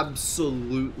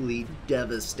absolutely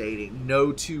devastating.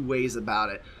 No two ways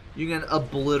about it. You can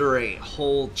obliterate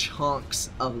whole chunks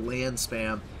of land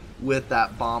spam with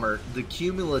that bomber. The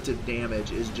cumulative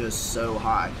damage is just so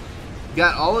high.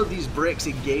 Got all of these bricks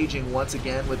engaging once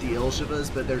again with the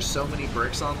Ilshivas, but there's so many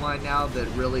bricks online now that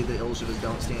really the Ilshivas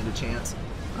don't stand a chance.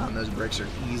 Those bricks are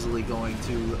easily going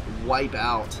to wipe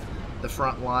out the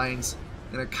front lines.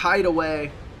 Gonna kite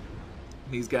away.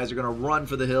 These guys are gonna run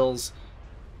for the hills.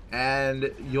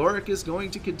 And Yorick is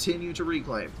going to continue to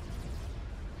reclaim.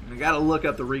 I gotta look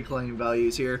up the reclaim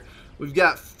values here. We've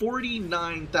got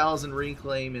 49,000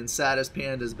 reclaim in Satis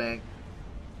Panda's bank.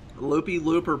 Loopy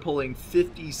Looper pulling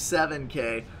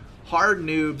 57k. Hard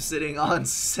Noob sitting on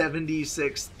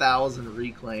 76,000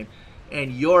 reclaim.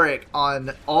 And Yorick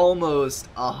on almost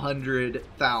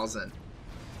 100,000.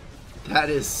 That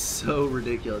is so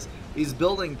ridiculous. He's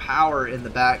building power in the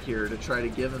back here to try to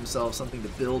give himself something to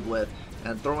build with,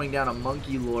 and throwing down a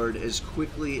Monkey Lord as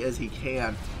quickly as he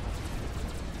can.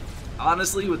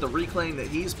 Honestly, with the reclaim that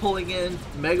he's pulling in,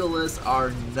 Megaliths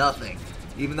are nothing,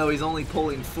 even though he's only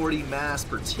pulling 40 mass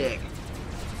per tick.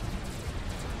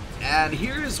 And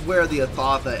here's where the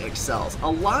Yathatha excels.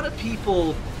 A lot of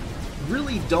people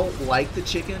really don't like the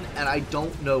chicken, and I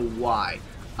don't know why.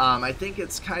 I think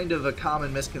it's kind of a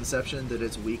common misconception that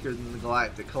it's weaker than the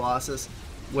Galactic Colossus,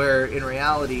 where in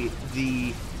reality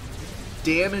the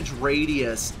damage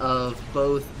radius of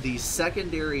both the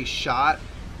secondary shot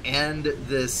and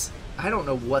this, I don't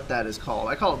know what that is called,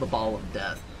 I call it the Ball of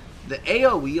Death. The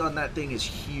AoE on that thing is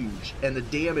huge, and the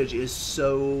damage is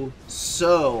so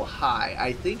high.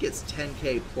 I think it's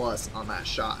 10k plus on that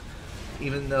shot,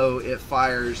 even though it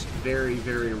fires very,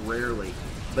 very rarely.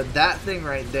 But that thing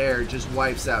right there just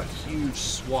wipes out huge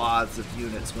swaths of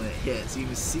units when it hits. You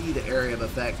can see the area of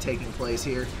effect taking place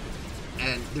here,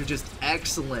 and they're just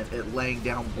excellent at laying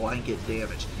down blanket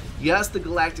damage. Yes, the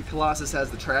Galactic Colossus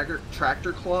has the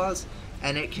tractor claws,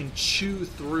 and it can chew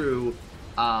through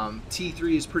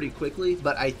T3s pretty quickly,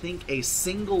 but I think a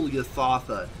single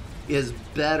Yathatha is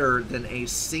better than a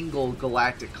single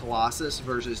Galactic Colossus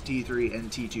versus T3 and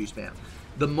T2 spam.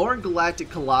 The more Galactic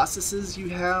Colossuses you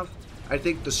have, I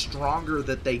think the stronger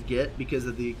that they get because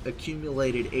of the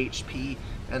accumulated HP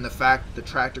and the fact that the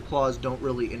tractor claws don't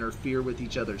really interfere with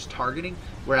each other's targeting,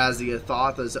 whereas the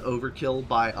Yathatha's overkill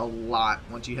by a lot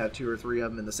once you have 2 or 3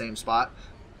 of them in the same spot.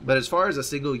 But as far as a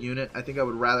single unit, I think I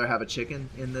would rather have a chicken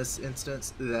in this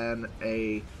instance than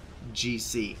a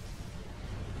GC.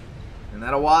 And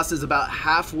that Owasso is about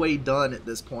halfway done at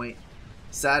this point.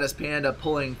 Satis Panda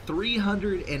pulling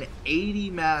 380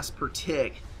 mass per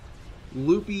tick.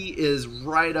 Loopy is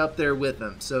right up there with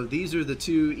him. So these are the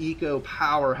two eco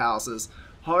powerhouses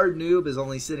Hard Noob is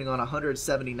only sitting on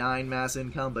 179 mass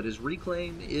income, but his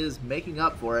reclaim is making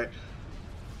up for it.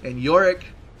 And Yorick,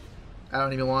 I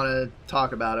don't even want to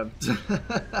talk about him.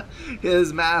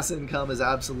 His mass income is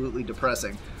absolutely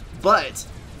depressing. But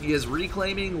he is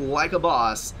reclaiming like a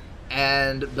boss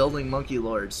and building Monkey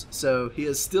Lords. So he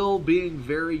is still being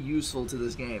very useful to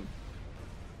this game.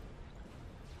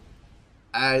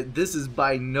 This is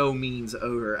by no means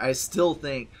over. I still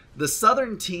think the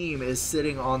Southern team is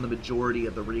sitting on the majority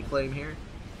of the reclaim here.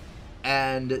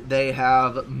 And they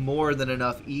have more than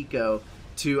enough eco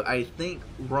to, I think,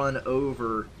 run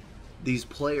over these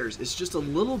players. It's just a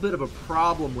little bit of a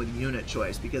problem with unit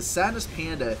choice because Sadness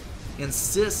Panda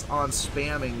insists on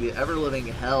spamming the ever-living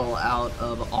hell out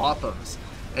of Othams.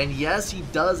 And yes, he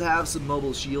does have some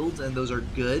mobile shields, and those are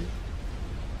good,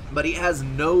 but he has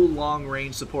no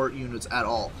long-range support units at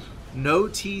all. No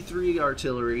T3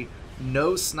 artillery,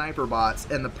 no sniper bots,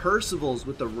 and the Percivals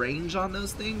with the range on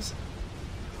those things,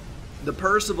 the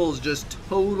Percivals just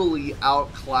totally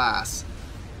outclass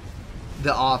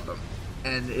the Otham.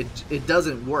 And it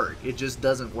doesn't work. It just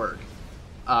doesn't work.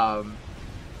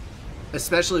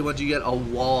 Especially once you get a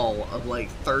wall of like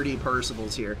 30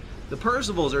 Percivals here. The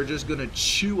Percivals are just going to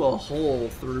chew a hole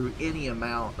through any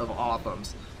amount of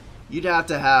Othams. You'd have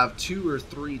to have 2 or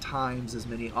 3 times as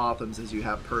many Othams as you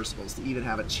have Percivals to even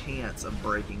have a chance of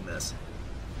breaking this.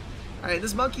 Alright,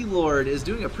 this Monkey Lord is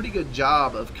doing a pretty good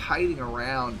job of kiting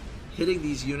around, hitting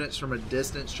these units from a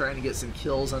distance, trying to get some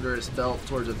kills under his belt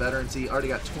towards a veterancy. Already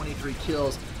got 23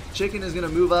 kills. Chicken is going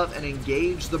to move up and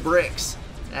engage the bricks,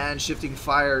 and shifting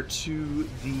fire to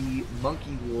the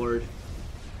Monkey Lord.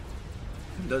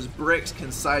 Those bricks can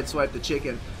sideswipe the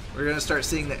chicken. We're going to start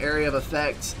seeing the area of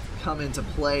effect come into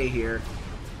play here.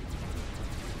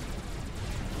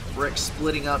 Bricks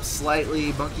splitting up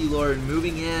slightly. Monkey Lord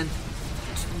moving in.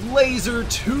 Laser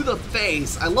to the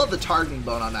face. I love the targeting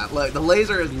bone on that. Look, the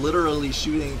laser is literally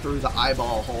shooting through the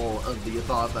eyeball hole of the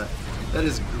Yathatha. That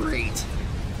is great.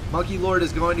 Monkey Lord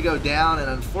is going to go down, and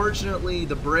unfortunately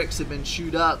the bricks have been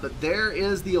chewed up, but there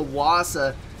is the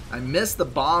Owasso. I missed the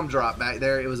bomb drop back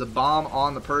there. It was a bomb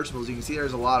on the Percivals. You can see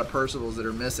there's a lot of Percivals that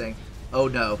are missing. Oh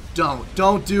no,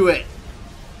 don't do it.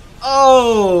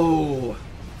 Oh,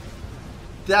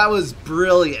 that was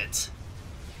brilliant.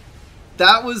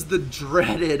 That was the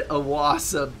dreaded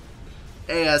Owasso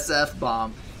ASF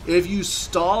bomb. If you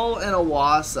stall an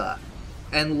Owasso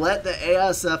and let the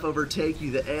ASF overtake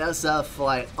you, the ASF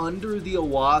fly under the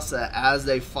Owasso as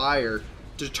they fire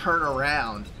to turn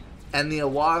around. And the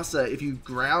Owasso, if you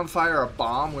ground fire a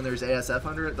bomb when there's ASF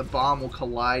under it, the bomb will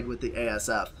collide with the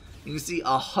ASF. You can see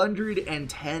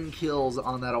 110 kills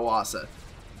on that Owasso.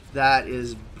 That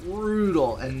is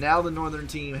brutal. And now the Northern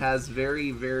team has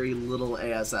very, very little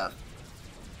ASF.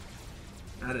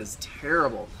 That is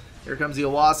terrible. Here comes the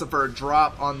Owasso for a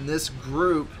drop on this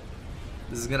group.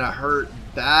 This is going to hurt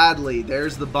badly.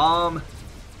 There's the bomb.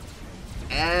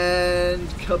 And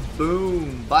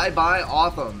kaboom. Bye-bye,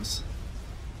 Othams.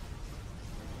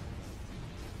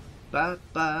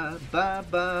 Bye-bye,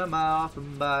 bye-bye, my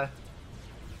Otham, bye.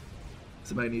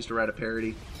 Somebody needs to write a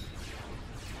parody.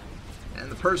 And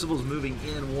the Percival's moving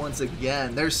in once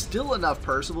again. There's still enough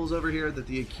Percivals over here that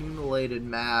the accumulated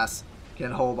mass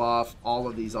can hold off all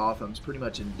of these Othams pretty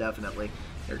much indefinitely.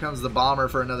 Here comes the bomber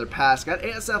for another pass. Got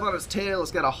ASF on its tail.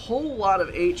 It's got a whole lot of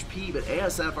HP, but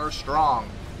ASF are strong.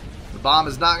 The bomb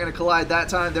is not going to collide that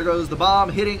time. There goes the bomb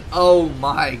hitting. Oh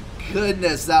my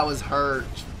goodness, that was hurt.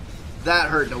 That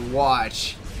hurt to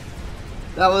watch.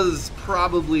 That was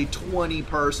probably 20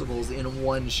 Percivals in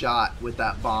one shot with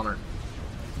that bomber.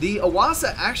 The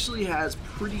Owasso actually has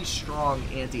pretty strong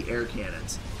anti-air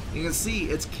cannons. You can see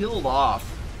it's killed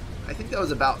off. I think that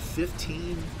was about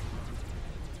 15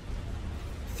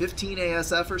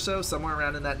 ASF or so, somewhere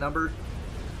around in that number.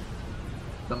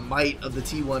 The might of the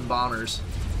T1 bombers.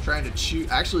 Trying to chew,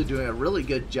 actually doing a really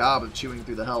good job of chewing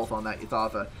through the health on that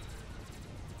Yathatha.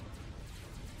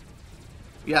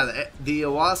 Yeah, the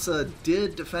Owasso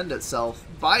did defend itself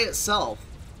by itself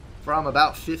from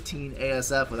about 15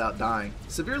 ASF without dying.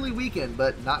 Severely weakened,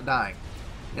 but not dying.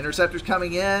 Interceptors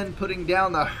coming in, putting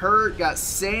down the hurt. Got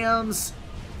Sam's.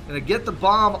 Gonna get the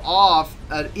bomb off.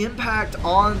 An impact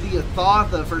on the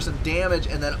Yathatha for some damage,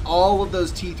 and then all of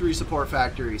those T3 support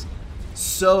factories.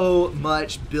 So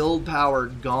much build power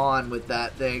gone with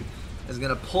that thing. Is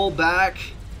gonna pull back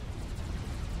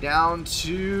down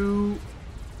to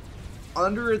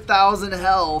under 1,000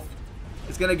 health.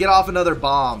 It's gonna get off another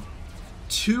bomb.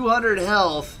 200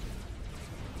 health,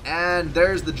 and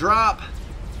there's the drop,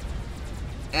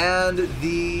 and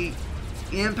the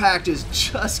impact is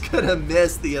just gonna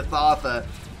miss the Yathatha,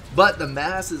 but the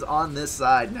mass is on this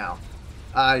side now.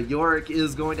 Yorick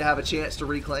is going to have a chance to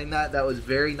reclaim that. That was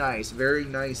very nice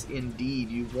indeed.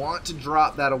 You want to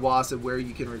drop that Owasso where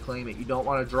you can reclaim it. You don't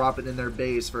want to drop it in their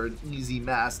base for an easy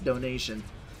mass donation.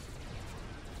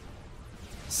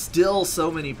 Still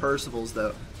so many Percivals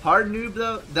though. Hard Noob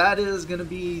though, that is going to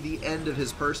be the end of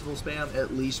his Percival spam,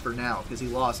 at least for now, because he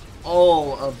lost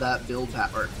all of that build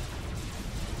power.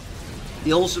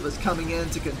 Ilship is coming in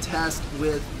to contest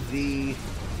with the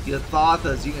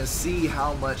Yathathas. You can see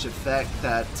how much effect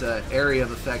that area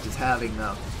of effect is having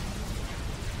though.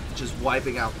 Just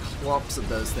wiping out clumps of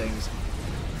those things.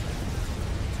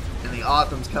 And the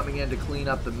Otham's coming in to clean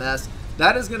up the mess.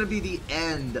 That is going to be the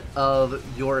end of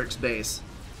Yorick's base.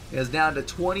 It is down to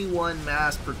 21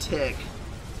 mass per tick.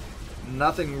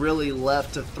 Nothing really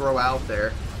left to throw out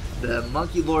there. The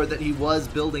Monkey Lord that he was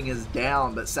building is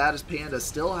down, but Satis Panda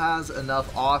still has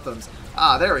enough Othams.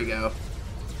 Ah, there we go.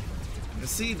 You can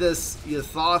see this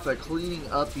Yathatha cleaning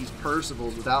up these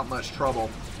Percivals without much trouble.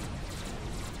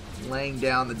 Laying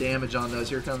down the damage on those.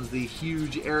 Here comes the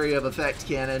huge area of effect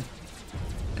cannon.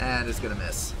 And it's going to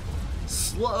miss.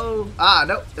 Slow. Ah,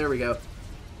 nope. There we go.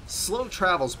 Slow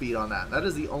travel speed on that. That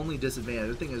is the only disadvantage.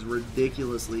 The thing is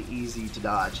ridiculously easy to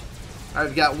dodge. Alright,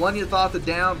 we've got one Yathatha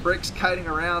down. Brick's kiting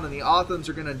around, and the Othams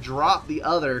are going to drop the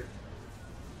other.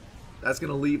 That's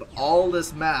going to leave all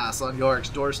this mass on Yorick's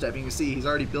doorstep. You can see he's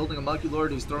already building a Monkey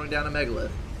Lord. He's throwing down a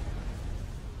Megalith.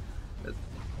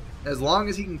 As long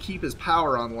as he can keep his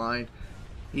power online,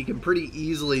 he can pretty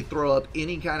easily throw up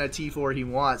any kind of T4 he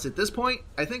wants. At this point,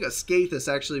 I think a Scathus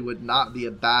actually would not be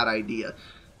a bad idea.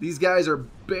 These guys are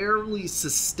barely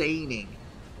sustaining.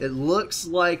 It looks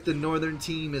like the Northern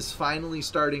team is finally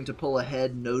starting to pull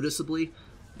ahead noticeably.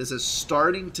 This is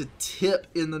starting to tip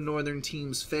in the Northern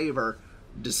team's favor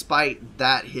despite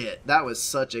that hit. That was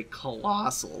such a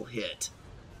colossal hit.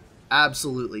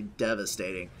 Absolutely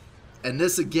devastating. And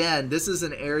this, again, this is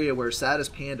an area where Satis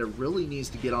Panda really needs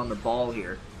to get on the ball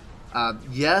here.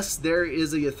 Yes, there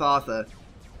is a Yathatha,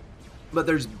 but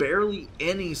there's barely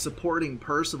any supporting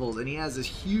Percivals, and he has this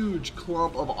huge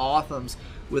clump of Othams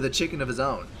with a chicken of his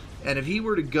own. And if he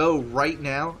were to go right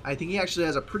now, I think he actually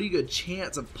has a pretty good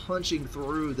chance of punching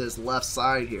through this left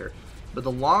side here. But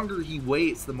the longer he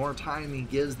waits, the more time he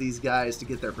gives these guys to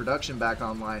get their production back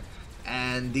online.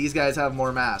 And these guys have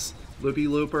more mass. Loopy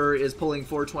Looper is pulling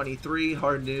 423,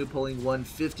 Hard Noob pulling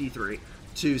 153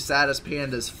 to Satis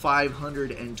Panda's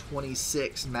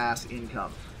 526 mass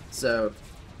income. So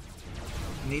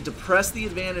you need to press the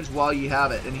advantage while you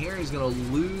have it. And here he's going to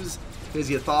lose his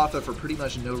Yathatha for pretty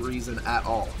much no reason at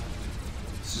all.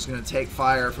 It's just going to take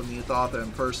fire from the Yathatha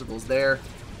and Percivals there.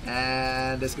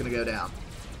 And it's going to go down.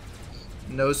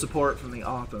 No support from the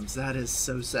Othams. That is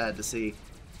so sad to see.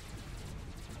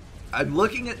 I'm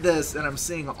looking at this and I'm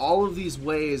seeing all of these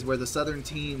ways where the Southern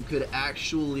team could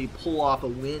actually pull off a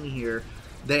win here.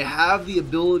 They have the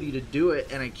ability to do it,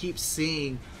 and I keep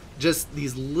seeing just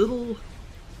these little...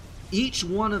 Each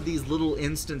one of these little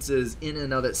instances in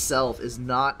and of itself is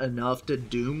not enough to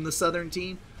doom the Southern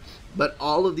team, but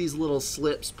all of these little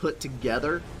slips put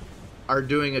together are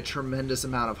doing a tremendous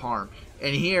amount of harm.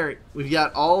 And here, we've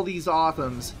got all these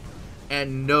Othams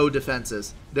and no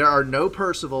defenses. There are no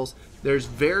Percivals. There's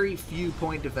very few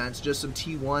point defense, just some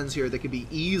T1s here that could be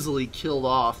easily killed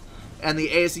off. And the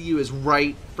ASU is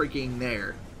right freaking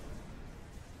there.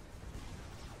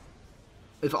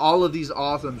 If all of these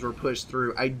Othams were pushed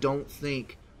through, I don't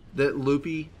think that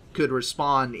Loopy could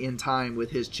respond in time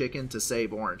with his chicken to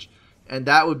save Orange. And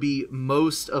that would be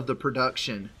most of the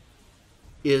production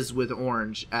is with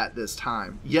Orange at this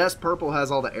time. Yes, Purple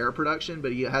has all the air production,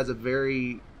 but he has a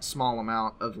very small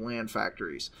amount of land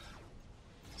factories.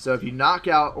 So if you knock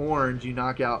out Orange, you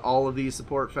knock out all of these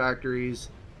support factories,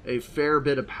 a fair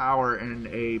bit of power, and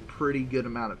a pretty good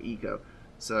amount of eco.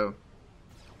 So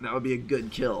that would be a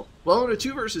good kill. Well, in a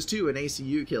 2 versus 2, an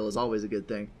ACU kill is always a good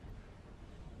thing.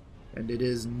 And it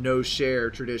is no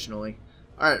share traditionally.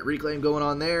 Alright, reclaim going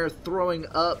on there. Throwing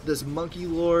up this Monkey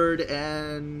Lord,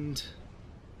 and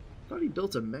I thought he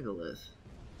built a Megalith.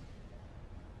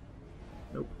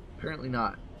 Nope, apparently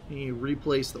not. He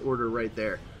replaced the order right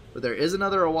there. But there is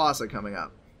another Owasso coming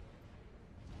up.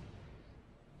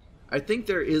 I think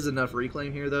there is enough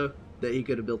reclaim here, though, that he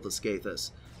could have built the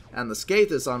Scathus. And the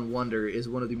Scathus on Wonder is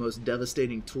one of the most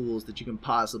devastating tools that you can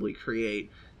possibly create.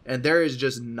 And there is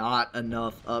just not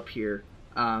enough up here.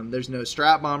 There's no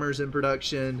Strat Bombers in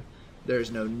production. There's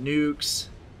no nukes.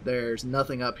 There's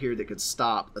nothing up here that could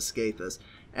stop a Scathus.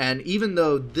 And even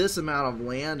though this amount of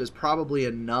land is probably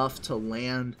enough to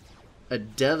land a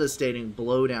devastating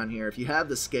blow down here, if you have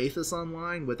the Scathus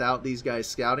online without these guys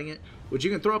scouting it, which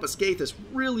you can throw up a Scathus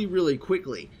really, really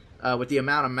quickly with the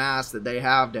amount of mass that they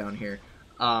have down here.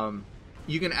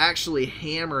 you can actually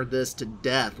hammer this to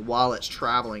death while it's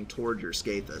traveling toward your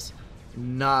Scathus.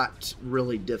 Not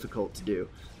really difficult to do.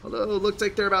 Although it looks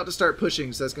like they're about to start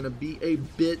pushing, so that's going to be a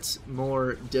bit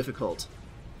more difficult.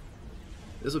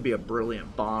 This would be a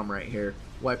brilliant bomb right here.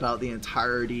 Wipe out the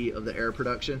entirety of the air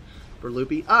production for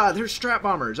Loopy. Ah, there's strat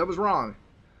bombers. I was wrong.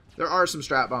 There are some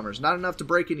strat bombers. Not enough to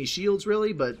break any shields,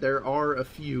 really, but there are a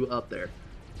few up there.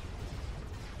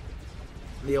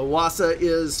 The Owasso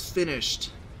is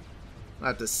finished. I'll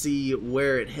have to see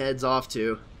where it heads off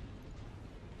to.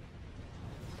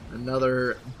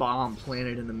 Another bomb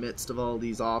planted in the midst of all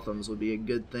these Othams would be a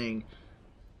good thing.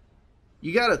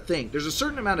 You gotta think, there's a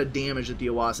certain amount of damage that the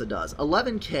Owasso does.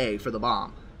 11k for the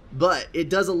bomb. But it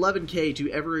does 11k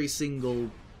to every single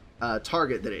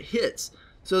target that it hits.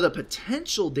 So the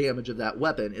potential damage of that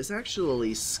weapon is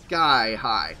actually sky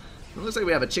high. It looks like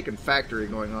we have a chicken factory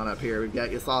going on up here. We've got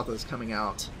Yathothas coming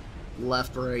out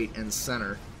left, right, and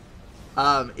center.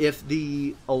 If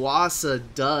the Owasso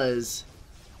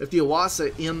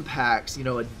impacts, you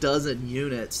know, a dozen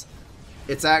units,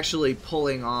 it's actually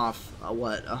pulling off,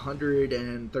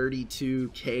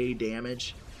 132k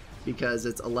damage, because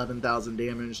it's 11,000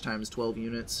 damage times 12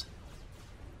 units.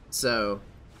 So,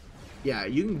 yeah,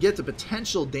 you can get the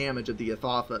potential damage of the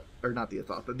the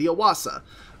Owasso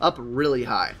up really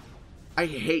high. I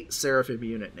hate Seraphim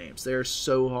unit names. They're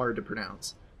so hard to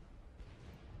pronounce.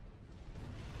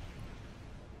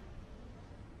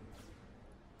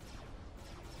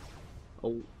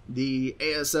 Oh, the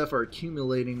ASF are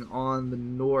accumulating on the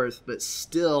north, but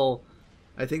still,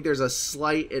 I think there's a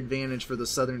slight advantage for the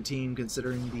southern team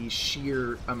considering the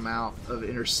sheer amount of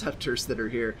interceptors that are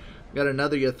here. We got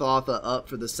another Yathotha up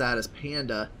for the Satis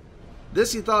Panda.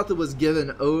 This Yathotha was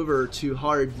given over to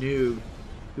Hard Noob,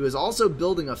 who is also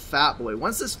building a Fat Boy.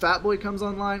 Once this Fat Boy comes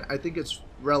online, I think it's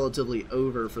relatively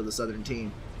over for the southern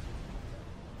team.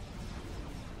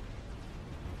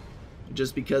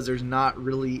 Just because there's not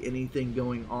really anything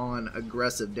going on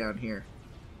aggressive down here.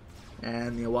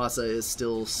 And the Owasso is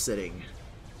still sitting.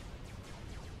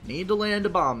 Need to land a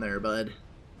bomb there, bud.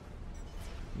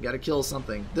 You gotta kill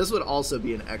something. This would also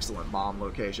be an excellent bomb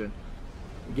location.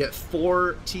 You get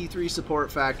 4 T3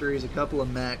 support factories, a couple of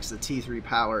mechs, a T3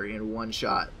 power in one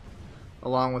shot.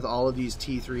 Along with all of these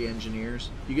T3 engineers.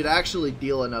 You could actually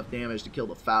deal enough damage to kill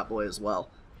the Fat Boy as well.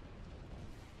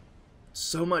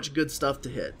 So much good stuff to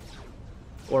hit.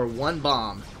 Or one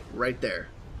bomb right there.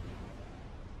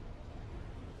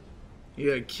 You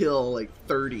gotta kill like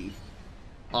 30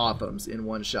 Othams in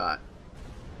one shot.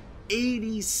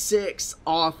 86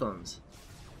 Othams.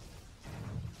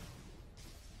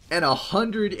 And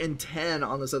 110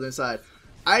 on the southern side.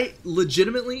 I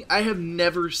have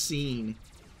never seen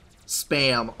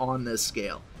spam on this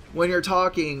scale. When you're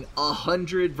talking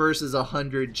 100 versus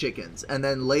 100 chickens, and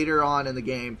then later on in the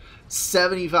game,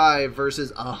 75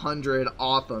 versus 100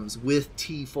 Othams with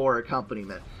T4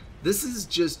 accompaniment. This is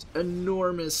just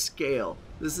enormous scale.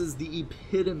 This is the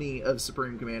epitome of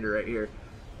Supreme Commander right here.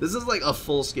 This is like a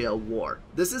full-scale war.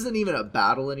 This isn't even a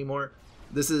battle anymore.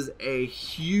 This is a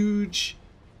huge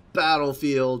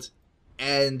battlefield,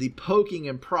 and the poking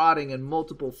and prodding and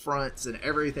multiple fronts and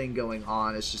everything going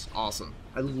on is just awesome.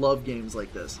 I love games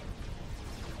like this.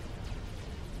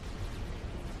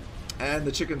 And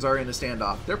the chickens are in a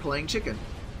standoff. They're playing chicken.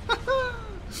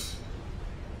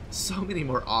 So many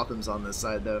more Othams on this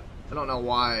side, though. I don't know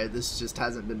why this just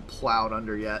hasn't been plowed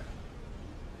under yet.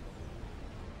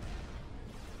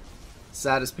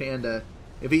 Satis Panda,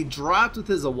 if he dropped with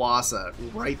his Owasso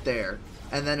right there,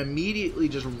 and then immediately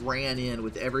just ran in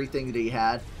with everything that he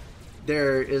had,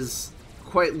 there is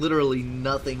quite literally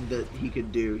nothing that he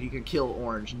could do. He could kill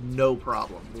Orange, no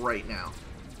problem, right now.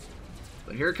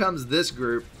 But here comes this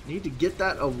group. Need to get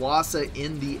that Owasso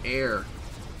in the air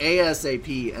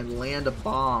ASAP and land a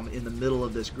bomb in the middle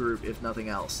of this group, if nothing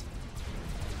else.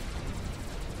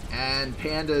 And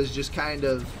Panda is just kind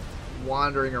of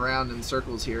wandering around in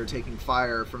circles here, taking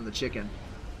fire from the chicken.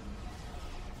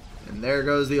 And there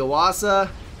goes the Owasso.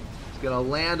 It's going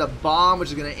to land a bomb, which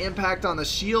is going to impact on the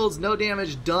shields. No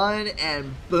damage done,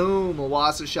 and boom,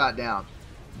 Owasso shot down.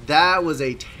 That was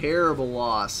a terrible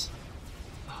loss.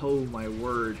 Oh my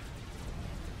word.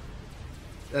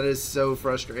 That is so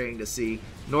frustrating to see.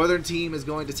 Northern team is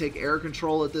going to take air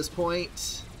control at this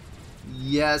point.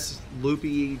 Yes,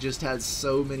 Loopy just has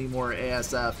so many more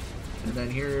ASF. And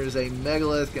then here's a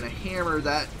Megalith going to hammer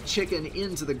that chicken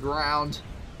into the ground.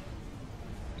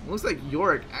 It looks like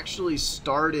Yorick actually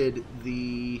started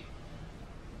the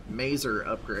Mazer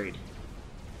upgrade.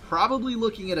 Probably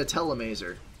looking at a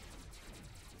Telemazer.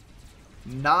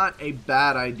 Not a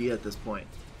bad idea at this point.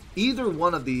 Either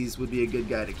one of these would be a good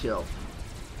guy to kill.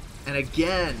 And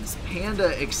again,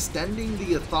 Panda extending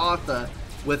the Athatha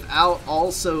without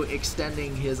also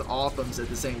extending his Othams at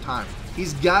the same time.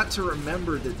 He's got to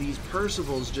remember that these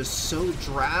Percivals just so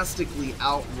drastically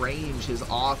outrange his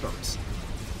Othams.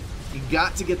 You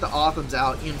got to get the Othams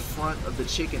out in front of the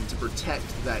chicken to protect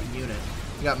that unit.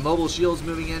 You got mobile shields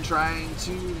moving in trying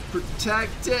to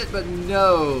protect it, but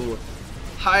no.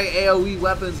 High AoE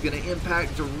weapons going to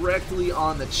impact directly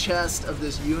on the chest of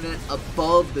this unit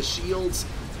above the shields,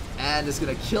 and it's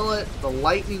going to kill it. The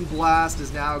lightning blast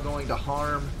is now going to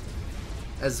harm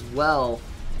as well.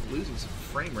 Losing some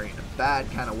frame rate in a bad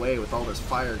kind of way with all this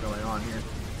fire going on here.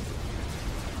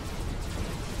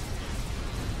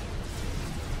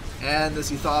 And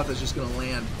this Athatha is just going to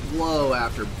land blow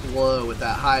after blow with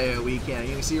that high AoE cannon.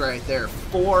 You can see right there,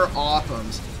 4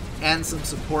 Othams and some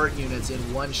support units in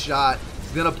one shot.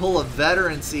 He's going to pull a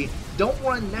veterancy. Don't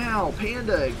run now.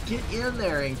 Panda, get in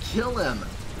there and kill him.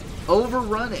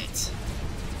 Overrun it.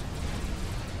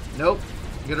 Nope.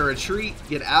 Going to retreat,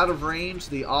 get out of range.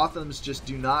 The Othams just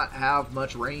do not have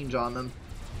much range on them.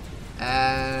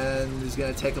 And he's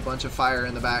going to take a bunch of fire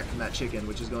in the back from that chicken,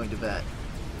 which is going to vet.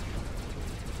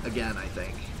 Again, I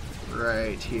think.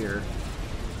 Right here.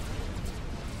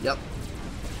 Yep.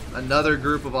 Another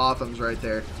group of Othams right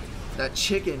there. That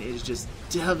chicken is just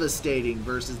devastating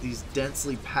versus these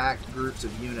densely packed groups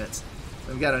of units.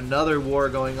 We've got another war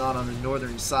going on the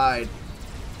northern side.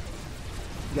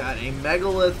 Got a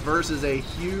Megalith versus a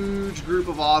huge group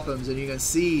of Othams, and you can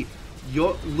see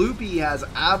Loopy has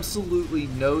absolutely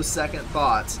no second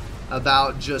thoughts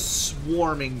about just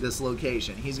swarming this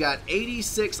location. He's got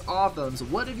 86 Othams.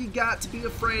 What have you got to be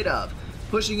afraid of?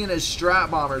 Pushing in his Strat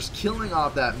Bombers, killing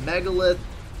off that Megalith.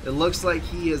 It looks like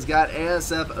he has got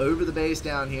ASF over the base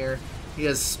down here. He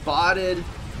has spotted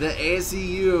the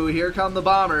ACU. Here come the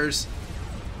bombers.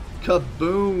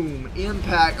 Kaboom.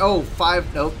 Impact. Oh,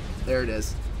 5. Nope. There it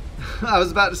is. I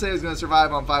was about to say he was going to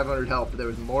survive on 500 health, but there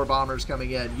was more bombers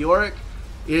coming in. Yorick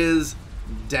is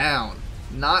down.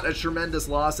 Not a tremendous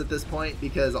loss at this point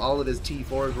because all of his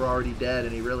T4s were already dead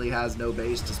and he really has no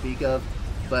base to speak of,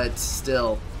 but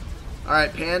still.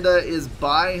 Alright, Panda is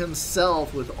by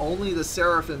himself with only the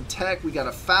Seraphim Tech. We got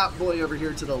a Fat Boy over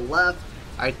here to the left.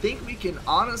 I think we can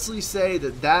honestly say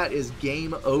that that is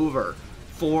game over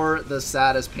for the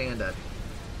Saddest Panda.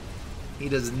 He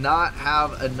does not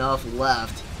have enough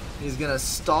left. He's going to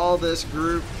stall this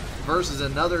group versus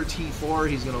another T4.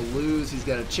 He's going to lose. He's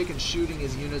got a chicken shooting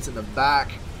his units in the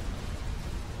back.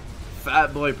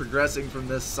 Fat Boy progressing from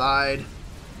this side.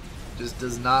 Just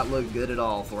does not look good at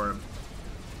all for him.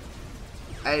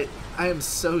 I am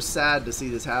so sad to see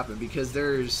this happen because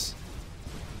there's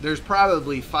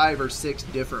probably 5 or 6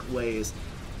 different ways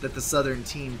that the Southern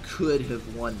team could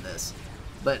have won this.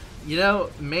 But, you know,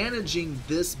 managing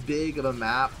this big of a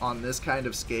map on this kind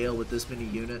of scale with this many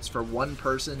units for one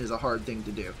person is a hard thing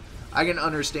to do. I can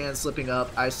understand slipping up.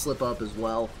 I slip up as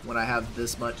well when I have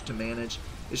this much to manage.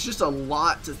 It's just a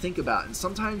lot to think about, and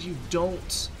sometimes you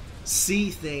don't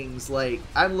see things like,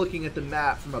 I'm looking at the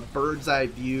map from a bird's eye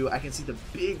view. I can see the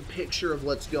big picture of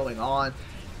what's going on,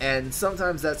 and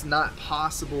sometimes that's not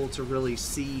possible to really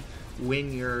see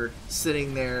when you're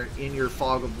sitting there in your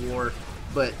fog of war.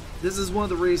 But this is one of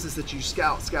the reasons that you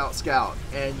scout,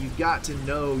 and you've got to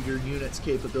know your unit's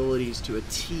capabilities to a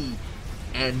T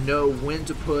and know when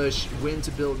to push, when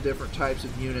to build different types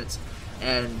of units.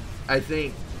 And I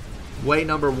think way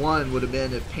number one would have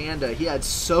been if Panda, he had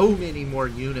so many more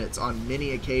units on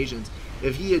many occasions,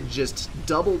 if he had just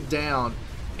doubled down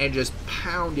and just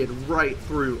pounded right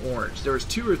through Orange. There was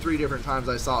 2 or 3 different times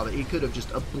I saw that he could have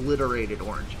just obliterated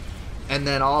Orange. And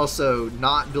then also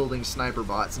not building sniper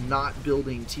bots, not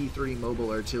building T3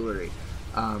 mobile artillery.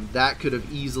 That could have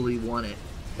easily won it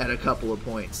at a couple of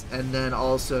points. And then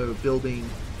also building,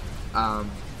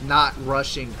 not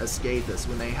rushing Escathus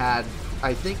when they had,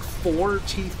 I think, 4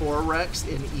 T4 wrecks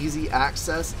in easy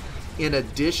access in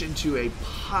addition to a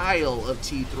pile of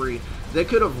T3. They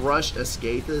could have rushed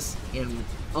Escathus in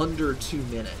under 2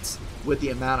 minutes with the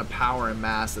amount of power and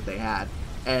mass that they had.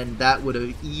 And that would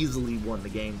have easily won the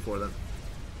game for them.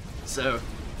 So,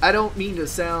 I don't mean to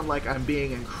sound like I'm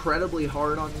being incredibly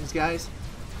hard on these guys.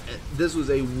 This was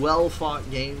a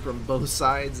well-fought game from both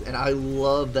sides, and I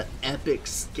love the epic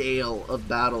scale of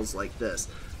battles like this.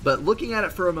 But looking at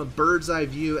it from a bird's eye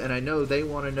view, and I know they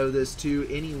want to know this too,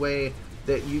 any way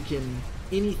that you can,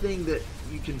 anything that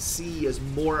you can see as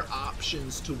more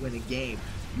options to win a game.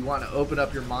 You want to open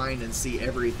up your mind and see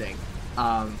everything.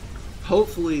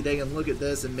 Hopefully they can look at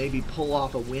this and maybe pull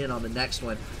off a win on the next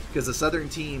one, because the Southern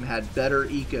team had better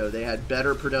eco, they had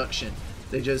better production.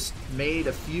 They just made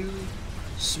a few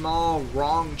small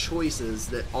wrong choices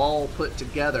that all put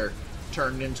together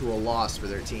turned into a loss for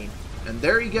their team. And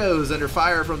there he goes under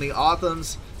fire from the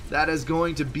Authams. That is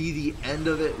going to be the end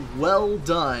of it. Well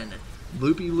done,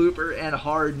 Loopy Looper and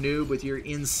Hard Noob, with your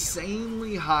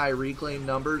insanely high reclaim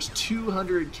numbers,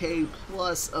 200k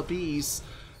plus apiece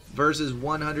versus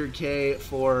 100k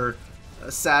for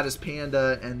Saddest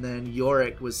Panda, and then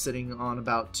Yorick was sitting on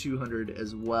about 200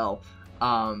 as well.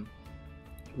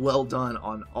 Well done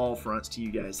on all fronts to you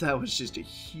guys. That was just a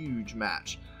huge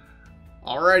match.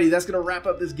 Alrighty, that's going to wrap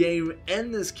up this game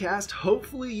and this cast.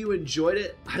 Hopefully you enjoyed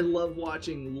it. I love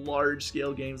watching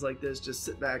large-scale games like this. Just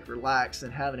sit back, relax,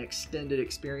 and have an extended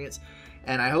experience.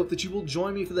 And I hope that you will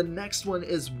join me for the next one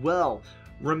as well.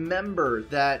 Remember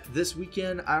that this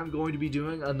weekend I'm going to be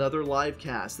doing another live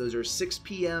cast. Those are 6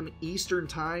 p.m. Eastern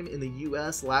Time in the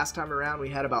US. Last time around we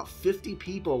had about 50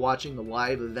 people watching the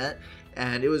live event,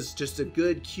 and it was just a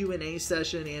good Q&A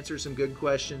session, answer some good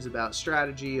questions about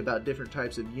strategy, about different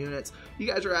types of units. You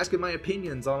guys are asking my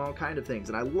opinions on all kind of things,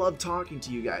 and I love talking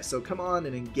to you guys. So come on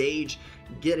and engage,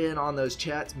 get in on those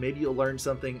chats. Maybe you'll learn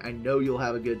something. I know you'll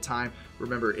have a good time.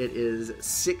 Remember, it is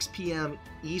 6 p.m.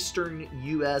 Eastern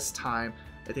US time.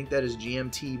 I think that is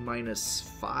GMT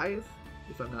 -5,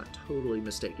 if I'm not totally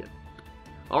mistaken.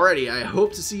 Alrighty, I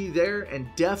hope to see you there, and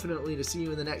definitely to see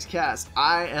you in the next cast.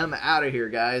 I am out of here,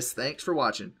 guys. Thanks for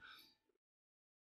watching.